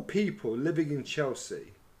there's more people living in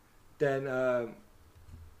Chelsea than I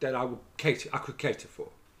could cater for.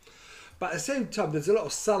 But at the same time, there's a lot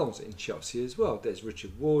of salons in Chelsea as well. There's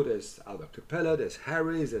Richard Ward, there's Aldo Capella, there's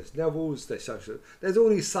Harry's, there's Neville's, there's all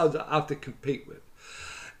these salons that I have to compete with.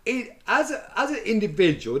 As an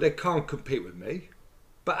individual, they can't compete with me.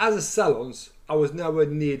 But as a salons, I was nowhere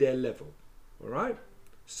near their level. All right?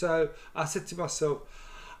 So I said to myself,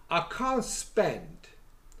 I can't spend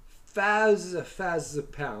thousands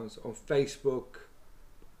of pounds on Facebook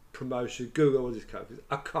promotion, Google, all these kind of things.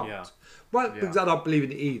 I can't. Yeah. One, because I don't believe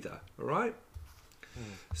in it either. All right.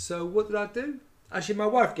 So what did I do? Actually, my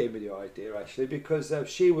wife gave me the idea. Actually, because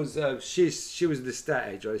she was an estate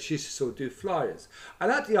agent. Right? She used to sort of do flyers. I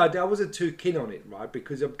liked the idea. I wasn't too keen on it, right?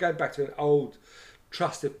 Because I'm going back to an old,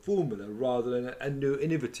 trusted formula rather than a new,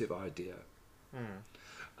 innovative idea.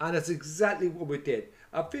 And that's exactly what we did.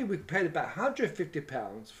 I think we paid about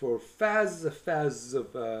 £150 for thousands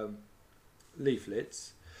of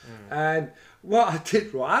leaflets. And what I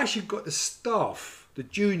did, right, I actually got the staff, the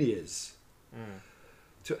juniors,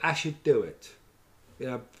 to actually do it, you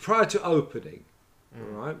know, prior to opening, all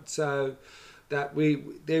right? So that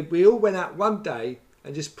we all went out one day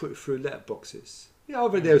and just put it through letterboxes. You know,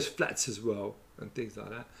 over there was flats as well and things like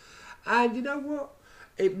that. And you know what?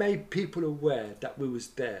 It made people aware that we was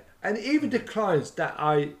there. And even the clients that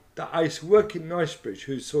I used to work in Knightsbridge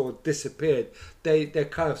who sort of disappeared, they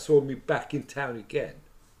kind of saw me back in town again.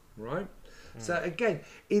 Right? So again,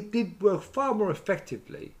 it did work far more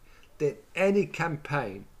effectively than any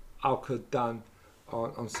campaign I could have done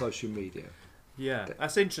on social media. Yeah,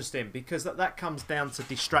 that's interesting, because that comes down to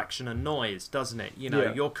distraction and noise, doesn't it? You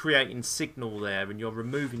know, you're creating signal there and you're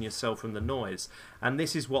removing yourself from the noise. And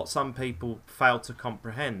this is what some people fail to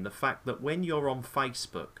comprehend. The fact that when you're on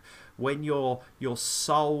Facebook, when your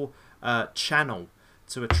sole channel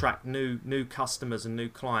to attract new customers and new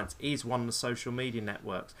clients is one of the social media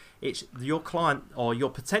networks, it's your client or your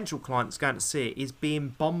potential client is going to see it is being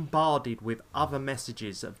bombarded with other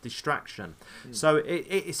messages of distraction. So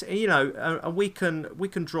it's, you know, and we can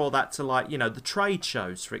draw that to, like, you know, the trade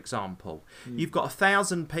shows, for example. You've got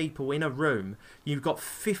 1,000 people in a room, you've got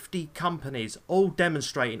 50 companies all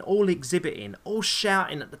demonstrating, all exhibiting, all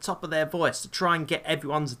shouting at the top of their voice to try and get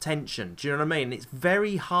everyone's attention. Do you know what I mean? It's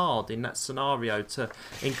very hard in that scenario to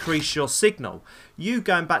increase your signal. You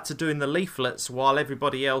going back to doing the leaflets while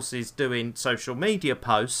everybody else is doing social media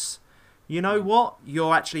posts, you know what?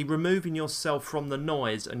 You're actually removing yourself from the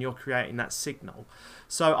noise and you're creating that signal.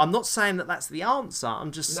 So I'm not saying that that's the answer.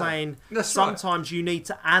 I'm just saying sometimes you need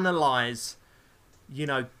to analyse, you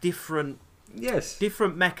know, different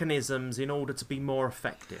mechanisms in order to be more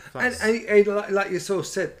effective. And like you sort of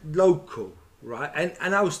said, local, right?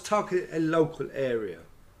 And I was targeting a local area,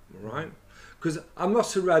 right? Because I'm not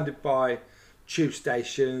surrounded by tube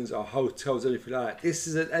stations or hotels or anything like that. This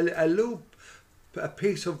is a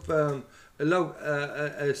piece of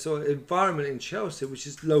a sort of environment in Chelsea which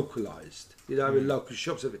is localised. You know, in local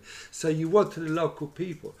shops. So you want to the local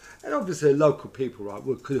people, and obviously the local people, right,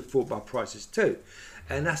 could afford my prices too,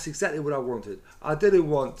 and that's exactly what I wanted. I didn't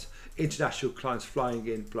want international clients flying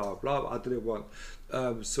in, blah blah. I didn't want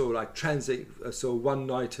sort of like transit, sort of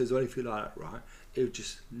one-nighters or anything like that, right? It was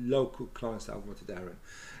just local clients that I wanted, Darren.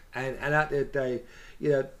 And at the end of the day, you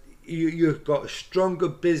know, you've got a stronger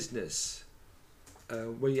business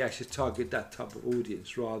when you actually target that type of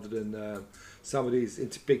audience rather than some of these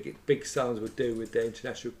big salons would do with their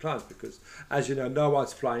international clients, because, as you know, no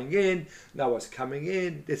one's flying in, no one's coming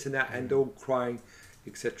in, this and that, and they're all crying,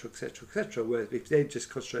 etc., etc., etc. Whereas if they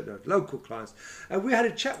just concentrate on local clients, and we had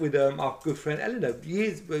a chat with our good friend Eleanor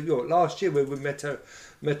last year when we met her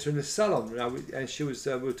in the salon, you know, and she was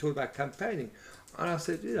we were talking about campaigning, and I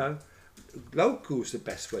said, you know, local's the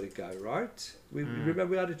best way to go, right? We remember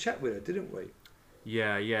we had a chat with her, didn't we?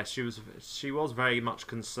 Yeah, she was very much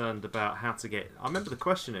concerned about how to get. I remember the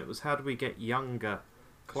question. It was, how do we get younger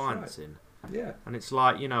clients in? Yeah. And it's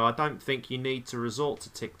like, you know, I don't think you need to resort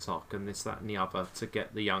to TikTok and this, that, and the other to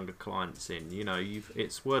get the younger clients in. You know,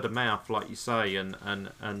 it's word of mouth, like you say,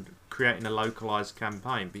 and creating a localized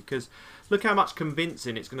campaign. Because look how much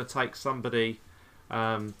convincing it's going to take somebody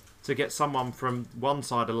to get someone from one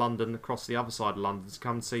side of London across the other side of London to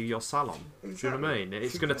come see your salon. Exactly. Do you know what I mean?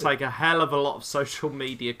 It's going to take a hell of a lot of social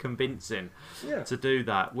media convincing to do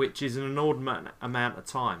that, which is an inordinate amount of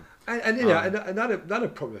time. And you know, another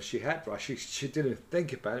problem she had, right? She didn't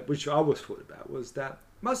think about it, which I always thought about, was that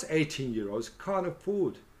most 18-year-olds can't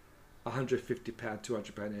afford £150,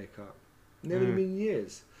 £200 haircut. Never in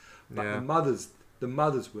years. But the mothers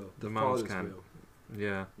will. The fathers will.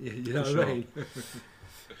 Yeah. You know what I mean?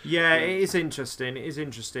 Yeah, it is interesting. It is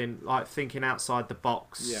interesting, like thinking outside the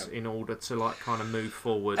box in order to like kind of move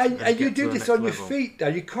forward. And you do this on your feet, though.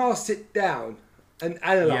 You can't sit down and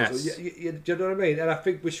analyse. Yes. Do you know what I mean? And I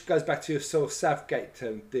think which goes back to your sort of Southgate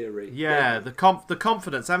theory. Yeah, the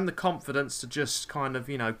confidence, having the confidence to just kind of,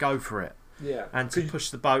 you know, go for it. Yeah. And to push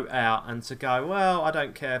the boat out and to go, well, I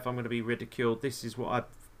don't care if I'm going to be ridiculed. This is what I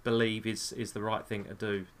believe is the right thing to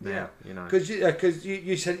do now, you know. Because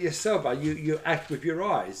you said it yourself, you act with your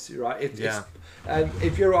eyes, right?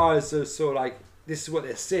 If your eyes are sort of like, this is what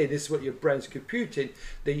they're seeing, this is what your brain's computing,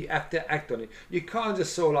 then you have to act on it. You can't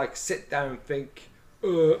just sort of like sit down and think,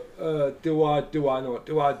 do I not, do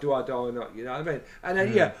I not, you know what I mean? And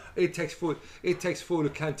then it takes full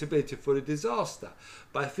accountability for the disaster.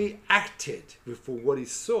 But if he acted for what he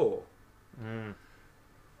saw,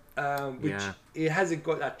 which he hasn't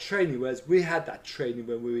got that training, whereas we had that training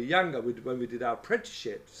when we were younger, when we did our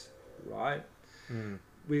apprenticeships, right?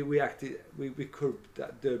 We acted, we could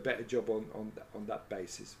do a better job on that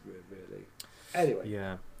basis, really.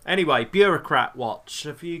 Anyway, bureaucrat watch.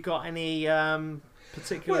 Have you got any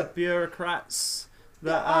particular bureaucrats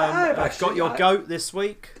that have got your goat this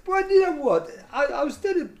week? Well, you know what? I was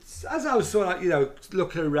doing, as I was sort of like, you know,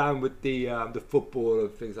 looking around with the football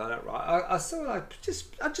and things like that, right? I sort of like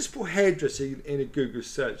I just put hairdressing in a Google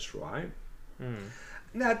search, right?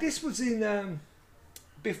 Now this was in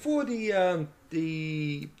before the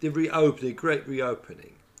reopening, great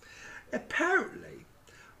reopening. Apparently,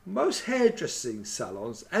 most hairdressing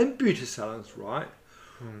salons and beauty salons, right,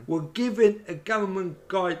 were given a government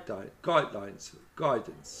guidance.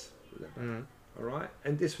 All right,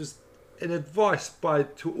 and this was an advice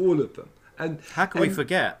to all of them. And how can we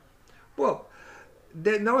forget? Well,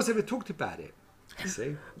 no one's ever talked about it. You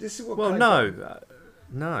see, this is what. Well, no,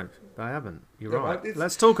 they haven't. You're right.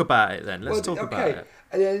 Let's talk about it then. Let's talk about it.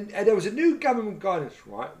 And there was a new government guidance,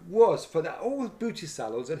 right? Was for that all beauty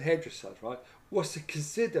salons and hairdressers, right? Was to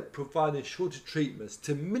consider providing shorter treatments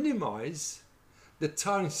to minimise the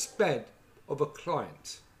time spent of a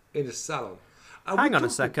client in a salon. Hang on a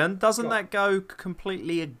second. Doesn't that go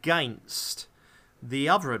completely against the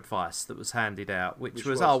other advice that was handed out, which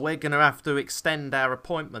was, we're going to have to extend our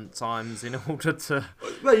appointment times in order to...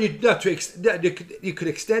 Well, you could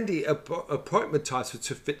extend the appointment times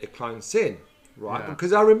to fit the clients in, right? Yeah.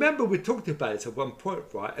 Because I remember we talked about it at one point,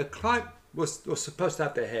 right? A client was supposed to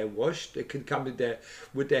have their hair washed. They can come in there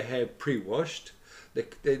with their hair pre-washed.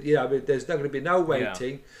 There's not going to be no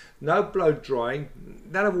waiting, no blow drying,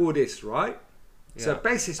 none of all this, right? Yeah. So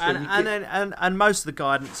basically, and most of the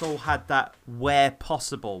guidance all had that where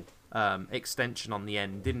possible extension on the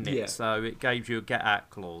end, didn't it? Yeah. So it gave you a get out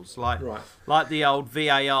clause, like the old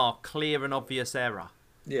VAR, clear and obvious error.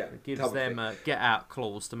 Yeah, it gives them a get out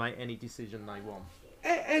clause to make any decision they want.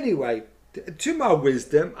 Anyway, to my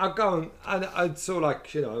wisdom, I go on and I saw like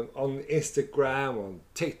on Instagram, on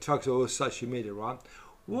TikTok, or social media, right?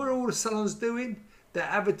 What are all the salons doing? They're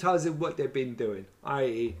advertising what they've been doing,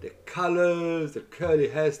 i.e., the colours, the curly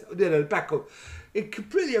hairs, the back of it,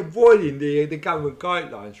 completely avoiding the government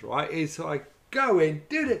guidelines, right? It's like go in,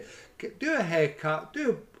 do a haircut,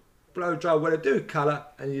 do a blow dry, whatever, do a colour,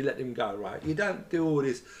 and you let them go, right? You don't do all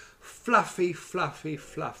this fluffy,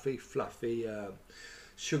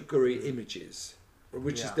 sugary images,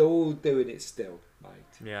 which is they're all doing it still, mate.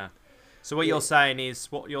 Yeah. So what you're saying is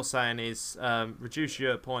reduce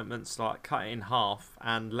your appointments, like cut it in half,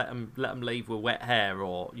 and let them leave with wet hair,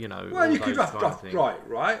 or Well, you could rough dry it,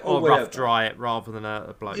 right? Or rough dry it rather than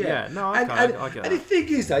a blow. Yeah. No, okay, I get that. And the thing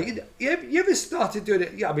is, though, you ever started doing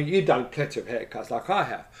it? Yeah, I mean, you've done plenty of haircuts like I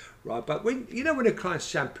have, right? But when a client's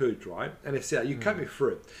shampooed, right, and they say, you cut me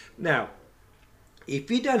through. Now,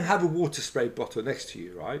 if you don't have a water spray bottle next to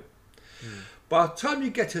you, right, by the time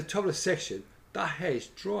you get to the top of the section, that hair is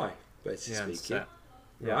dry, basically speaking,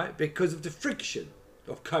 right, because of the friction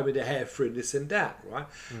of combing the hair through this and that, right?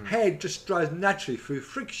 Hair just dries naturally through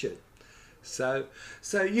friction. So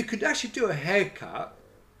you could actually do a haircut,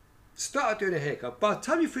 start doing a haircut. By the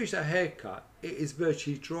time you finish that haircut, it is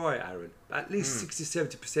virtually dry, Aaron. At least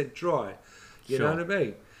 60-70% dry. You know what I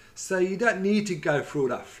mean? So you don't need to go through all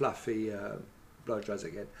that fluffy blow dries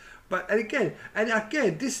again. And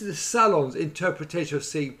again, this is the salon's interpretation of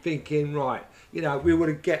thinking, right, we want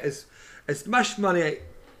to get as much money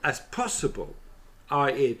as possible,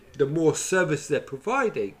 i.e. the more service they're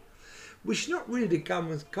providing, which is not really the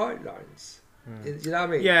government's guidelines. You know what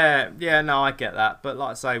I mean? Yeah, no, I get that. But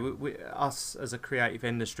like I say, we us as a creative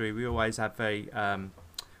industry, we always have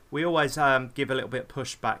give a little bit of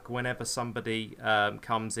pushback whenever somebody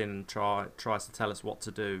comes in and tries to tell us what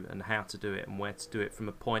to do and how to do it and where to do it from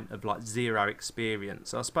a point of like zero experience.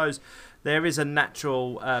 So I suppose there is a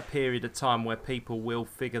natural period of time where people will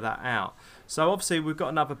figure that out. So obviously we've got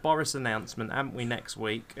another Boris announcement, haven't we, next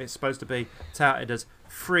week? It's supposed to be touted as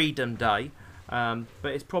Freedom Day, but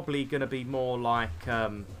it's probably going to be more like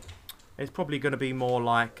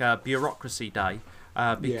Bureaucracy Day.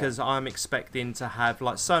 Because I'm expecting to have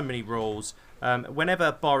like so many rules.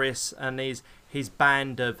 Whenever Boris and his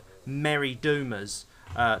band of merry doomers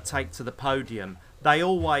take to the podium, they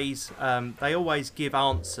always give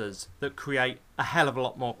answers that create a hell of a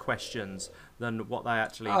lot more questions than what they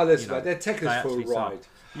actually. Oh, that's right. They're taking us for a ride.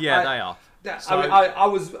 Yeah, they are. I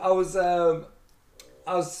was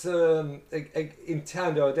in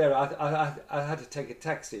town the other day. I had to take a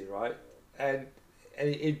taxi, right, and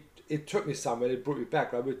it took me somewhere. It brought me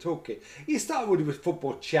back. Right? We were talking. He started with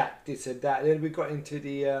football chat, this and that, and then we got into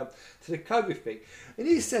the COVID thing. And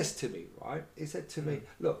he says to me, right? He said to me,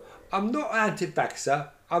 "Look, I'm not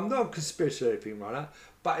anti-vaxxer. I'm not a conspiracy or anything, right?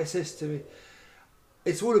 But he says to me,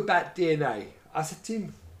 it's all about DNA." I said to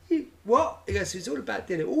him, "What?" He goes, "It's all about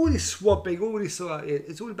DNA. All this swabbing, all this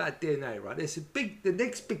it's all about DNA, right? The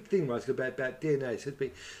next big thing, right, is about DNA. It's going to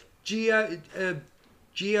be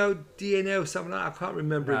GeoDNA or something like that. I can't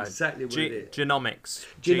remember exactly what it is. Genomics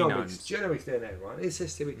DNA, right? And he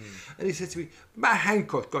says to me, Matt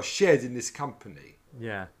Hancock got shares in this company.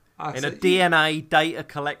 Yeah. In a DNA data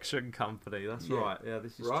collection company. That's right. Yeah,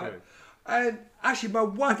 this is right? true. And actually, my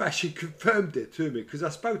wife actually confirmed it to me because I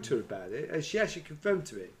spoke to her about it, and she actually confirmed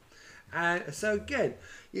to me. And so again,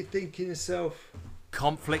 you're thinking to yourself,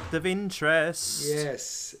 conflict of interest.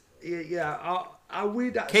 Yes. Yeah. Are we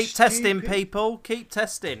that keep stupid? testing, people. Keep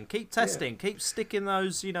testing. Yeah. Keep sticking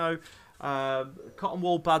those, cotton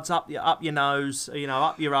wool buds up your nose,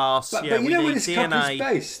 up your ass. But you know where this company's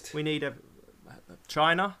based? We need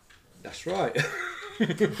China. That's right.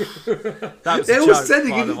 That was They're a all joke,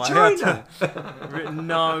 sending by it the to way. China.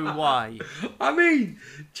 No way. I mean,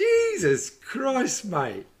 Jesus Christ,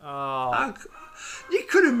 mate. Oh. You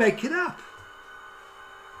couldn't make it up.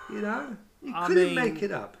 You couldn't make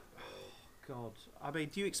it up. God. I mean,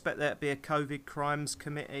 do you expect there to be a COVID crimes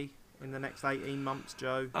committee in the next 18 months,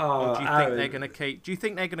 Joe? Oh, or do you think they're going to keep? Do you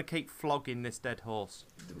think they're going to keep flogging this dead horse?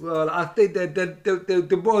 Well, I think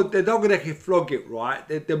the more they're not going to keep flog it, right?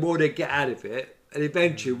 The more they get out of it, and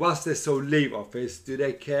eventually, once they sort of leave office, do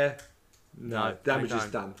they care? No, damage is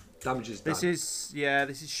done. Damage is done. This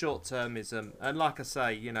is short-termism, and like I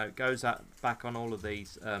say, it goes back on all of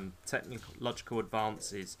these technological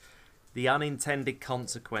advances. The unintended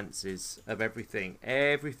consequences of everything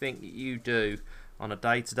that you do on a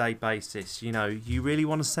day-to-day basis. You really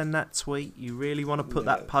want to send that tweet. You really want to put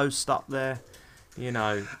that post up there.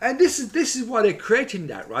 And this is why they're creating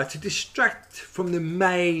that, right? To distract from the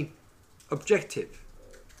main objective,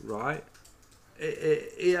 right? Do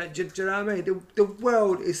you know what I mean? The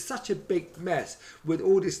world is such a big mess with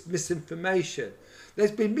all this misinformation.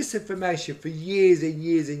 There's been misinformation for years and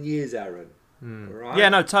years and years, Aaron. Right? Yeah,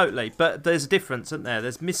 no, totally. But there's a difference, isn't there?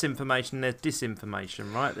 There's misinformation, there's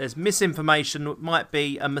disinformation, right? There's misinformation that might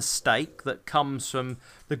be a mistake that comes from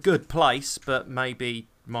the good place, but maybe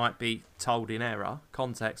might be told in error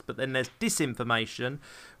context. But then there's disinformation,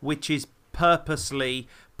 which is purposely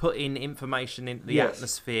putting information into the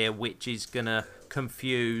atmosphere, which is going to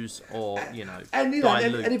confuse or, dilute. And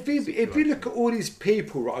if you look at all these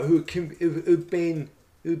people, right, who've been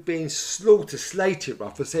slaughtered,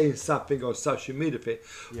 right, for saying something on social media,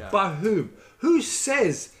 by whom? Who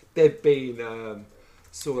says they've been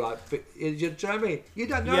sort of like? Do you know what I mean? You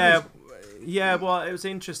don't know. Yeah, well, it was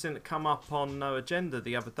interesting to come up on No Agenda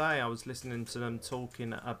the other day. I was listening to them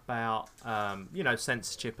talking about,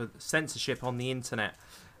 censorship on the internet.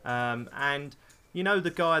 And,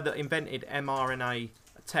 the guy that invented mRNA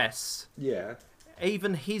tests,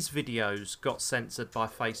 even his videos got censored by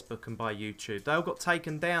Facebook and by YouTube. They all got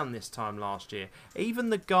taken down this time last year. Even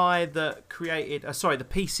the guy that created, the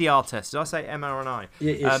PCR test. Did I say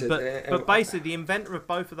mRNA? But basically, the inventor of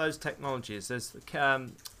both of those technologies, there's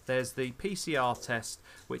the PCR test,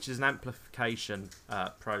 which is an amplification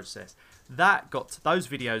process. Those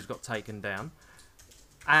videos got taken down,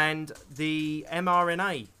 and the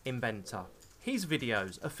mRNA inventor, his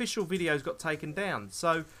official videos got taken down.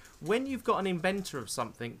 So when you've got an inventor of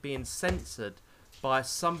something being censored by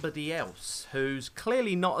somebody else who's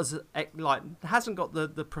clearly not hasn't got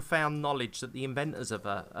the profound knowledge that the inventors of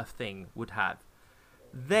a thing would have,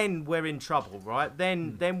 then we're in trouble, right?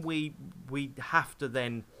 Then we have to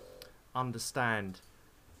then understand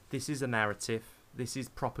this is a narrative, this is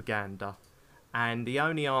propaganda, and the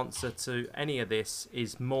only answer to any of this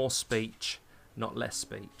is more speech, not less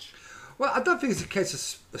speech. Well, I don't think it's a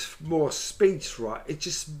case of more speech, right? It's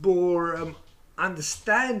just more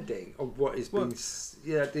understanding of what is being. Just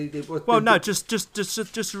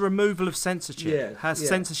a removal of censorship.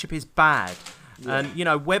 Censorship is bad. Yeah.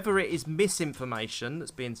 And, whether it is misinformation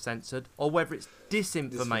that's being censored or whether it's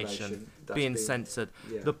disinformation being censored,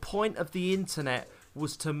 the point of the internet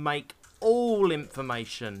was to make all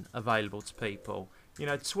information available to people.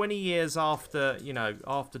 20 years after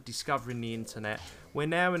discovering the internet, we're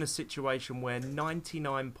now in a situation where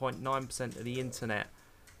 99.9% of the internet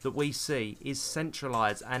that we see is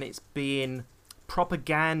centralised and it's being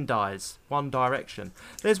propagandized one direction.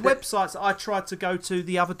 There's websites that I tried to go to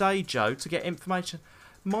the other day, Joe, to get information.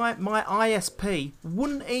 My ISP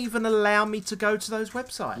wouldn't even allow me to go to those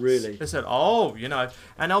websites. Really? They said,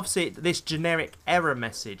 and obviously this generic error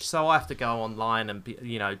message, so I have to go online and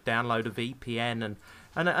download a VPN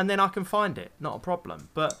and then I can find it, not a problem.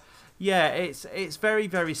 But yeah, it's very,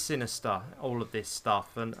 very sinister, all of this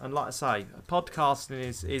stuff, and like I say,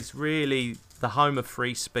 podcasting is really the home of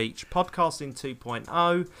free speech. Podcasting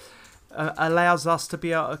 2.0 allows us to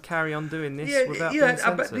be able to carry on doing this without being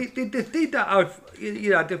censored. But the thing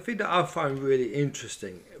that I find really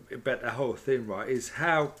interesting about the whole thing, right, is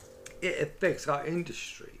how it affects our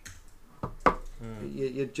industry. Do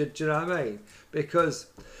you know what I mean? Because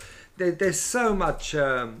there's so much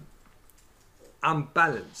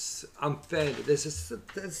unbalance, unfairness.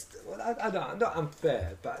 Not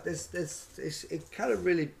unfair, but it kind of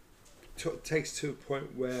really takes to a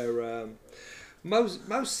point where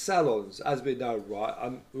most salons, as we know, right,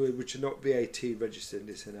 which are not VAT registered,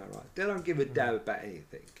 this and that, right, they don't give a damn about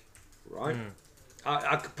anything, right?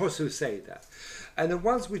 I could possibly say that, and the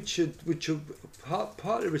ones which are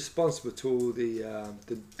partly responsible to all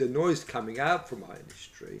the noise coming out from our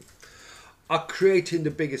industry are creating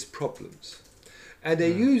the biggest problems. And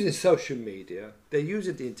they're using social media, they're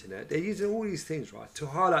using the internet, they're using all these things, right, to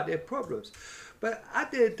highlight their problems. But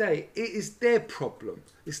at the end of the day, it is their problem.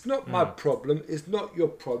 It's not my problem, it's not your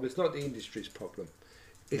problem, it's not the industry's problem.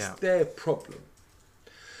 It's their problem.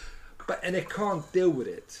 And they can't deal with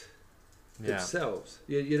it themselves.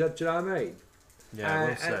 You know what I mean? Yeah,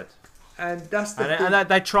 well said. And that's the thing. And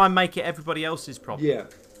they try and make it everybody else's problem.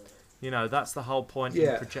 Yeah. That's the whole point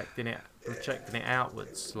in projecting it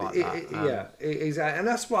outwards like that. Exactly, and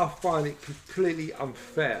that's why I find it completely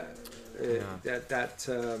unfair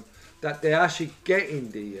that they're actually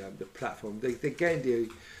getting the platform, they're getting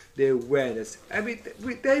the awareness. I mean,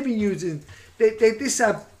 they've been using this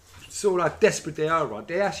how sort of desperate they are, right?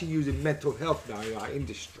 They're actually using mental health now in our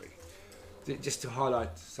industry just to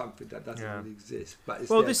highlight something that doesn't really exist. But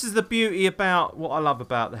this is the beauty about what I love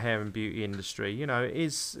about the hair and beauty industry.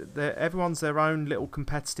 Is that everyone's their own little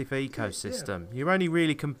competitive ecosystem. You're only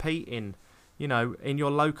really competing, in your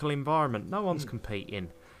local environment. No one's competing.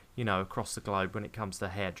 across the globe when it comes to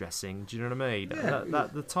hairdressing. Do you know what I mean? Yeah.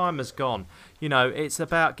 The time has gone. It's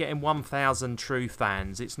about getting 1,000 true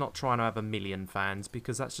fans. It's not trying to have 1 million fans,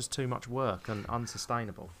 because that's just too much work and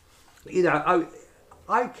unsustainable.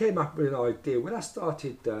 I came up with an idea when I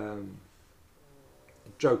started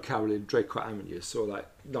Joe Carroll in Draycott Avenue, so like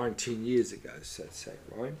 19 years ago, so to say,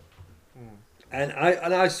 right? And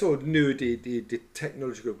I sort of knew the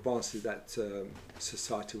technological advances that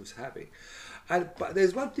society was having. But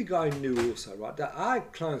there's one thing I knew also, right? That I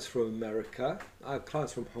had clients from America, I had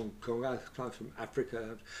clients from Hong Kong, I had clients from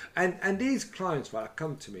Africa, and these clients, right, that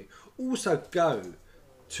come to me also go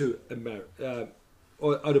to America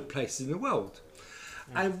or other places in the world.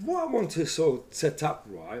 And what I wanted to sort of set up,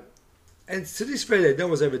 right, and to this very day, no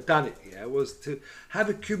one's ever done it yet, was to have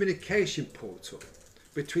a communication portal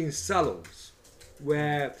between salons,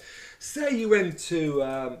 where, say you went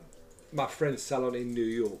to my friend's salon in New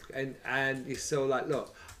York, and you sort of like,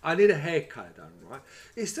 look, I need a haircut done, right?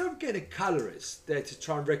 Instead of getting a colorist there to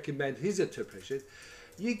try and recommend his interpretation,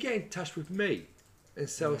 you get in touch with me. And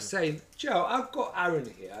so saying, Joe, I've got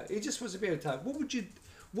Aaron here. He just wants to be able to tell, what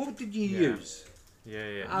did you use?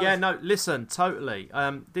 No, listen, totally.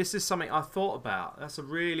 This is something I thought about. That's a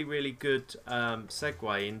really, really good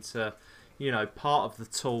segue into, part of the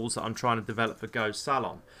tools that I'm trying to develop for Go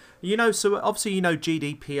Salon. So obviously,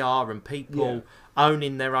 GDPR and people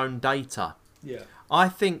owning their own data. Yeah. I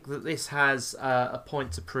think that this has a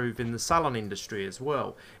point to prove in the salon industry as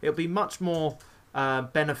well. It'll be much more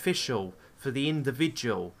beneficial for the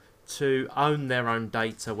individual to own their own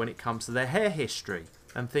data when it comes to their hair history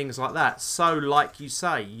and things like that. So, like you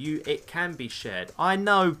say, it can be shared. I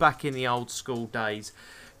know back in the old school days,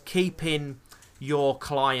 keeping your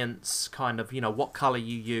clients kind of, what colour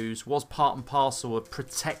you use was part and parcel of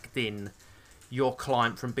protecting your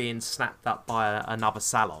client from being snapped up by another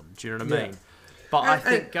salon. Do you know what I mean? But I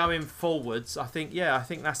think going forwards, I think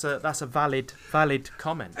that's a valid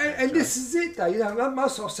comment. And this is it, though.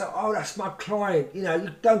 Most of us say, "Oh, that's my client."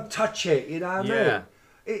 You don't touch it. You know what I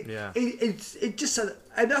mean? It just,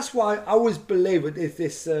 and that's why I always believe with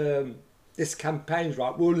this campaign's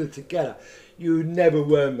right. We're all together. You never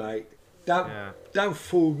were, mate. Don't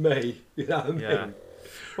fool me. You know what I mean?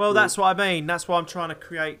 Well, that's what I mean. That's why I'm trying to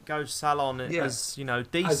create Go Salon as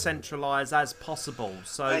decentralised as possible,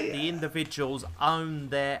 so the individuals own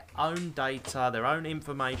their own data, their own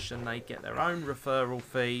information. They get their own referral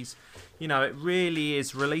fees. It really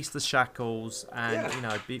is release the shackles and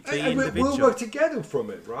be individual. We'll work together from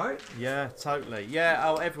it, right? Yeah, totally.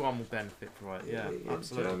 Yeah, everyone will benefit from it. Yeah, absolutely.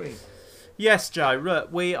 Do you know what I mean? Yes, Joe. Look,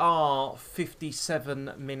 we are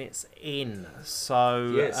 57 minutes in,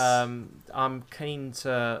 so I'm keen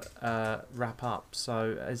to wrap up.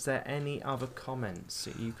 So, is there any other comments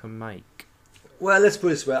that you can make? Well, let's put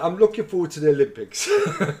it this way. I'm looking forward to the Olympics.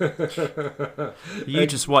 You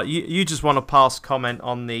just want to pass comment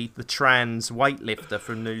on the trans weightlifter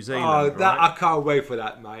from New Zealand. Right? I can't wait for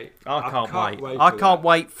that, mate. I can't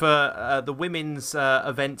wait for the women's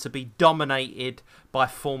event to be dominated by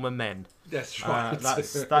former men. That's right.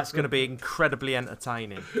 That's going to be incredibly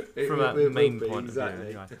entertaining from a meme point of view.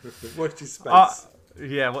 Anyway. Watch this space.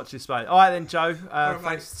 Watch this space. All right then, Joe.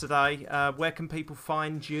 Thanks today. Where can people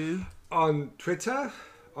find you? On Twitter,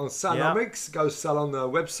 on Salonomics. Go sell on the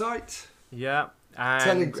website. Yeah.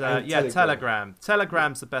 And Telegram.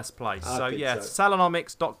 Telegram's the best place.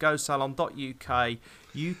 Salonomics.gosalon.uk.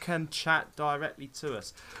 You can chat directly to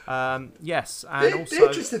us. Yes, and also the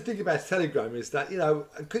interesting thing about Telegram is that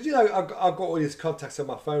because I've got all these contacts on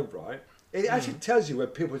my phone, right? It actually tells you when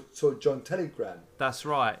people sort of join Telegram. That's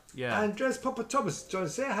right. Yeah. Andres Papa Thomas, John,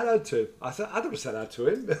 say hello to him. I said I don't say hello to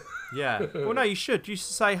him. Yeah. Well, no, you should. You should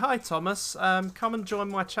say, "Hi, Thomas. Come and join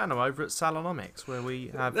my channel over at Salonomics, where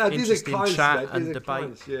we have interesting chat and debate."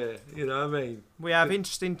 Clients, yeah, you know what I mean. We have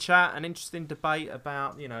interesting chat and interesting debate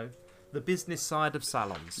about the business side of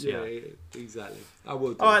salons. Yeah, exactly. I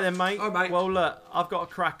will do. All right then, mate. All right, mate. Well, look, I've got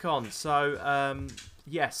to crack on. So,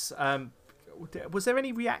 yes. Was there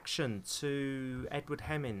any reaction to Edward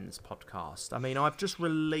Hemmings' podcast? I mean, I've just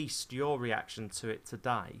released your reaction to it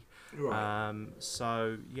today. Right.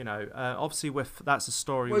 So, obviously that's a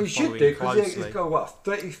story well, we're following closely. Well, you should do, because he's got,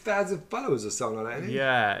 30,000 followers or something like that, hasn't he?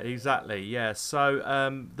 Yeah, exactly, yeah.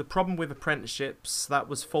 So, the problem with apprenticeships, that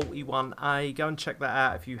was 41A. Go and check that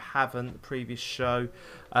out if you haven't, the previous show.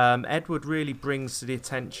 Edward really brings to the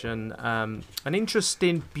attention an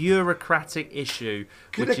interesting bureaucratic issue,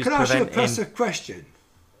 Can I ask you a personal question?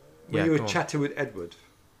 When you were chatting with Edward,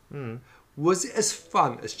 was it as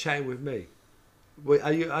fun as chatting with me?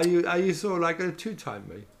 Are you sort of like going to two-time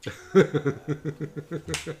me?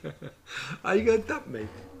 Are you going to dump me?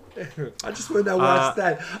 I just want to know where I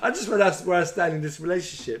stand. I just want to know where I stand in this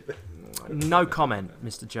relationship. No comment,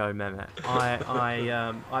 Mr. Joe Mehmet.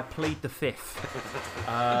 I plead the fifth.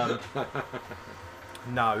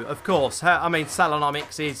 No, of course. I mean,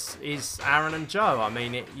 Salonomics is Aaron and Joe. I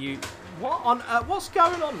mean, what's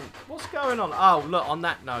going on? What's going on? Oh, look. On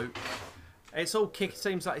that note, it's all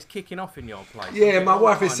seems like it's kicking off in your place. Yeah, my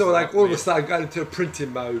wife is sort of like all of a sudden going into a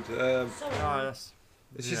printing mode.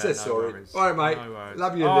 She says sorry. Worries. All right, mate. No worries.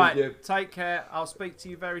 Love you. All right, you. Take care. I'll speak to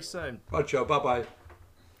you very soon. Bye, Joe. Bye-bye.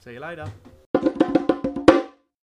 See you later.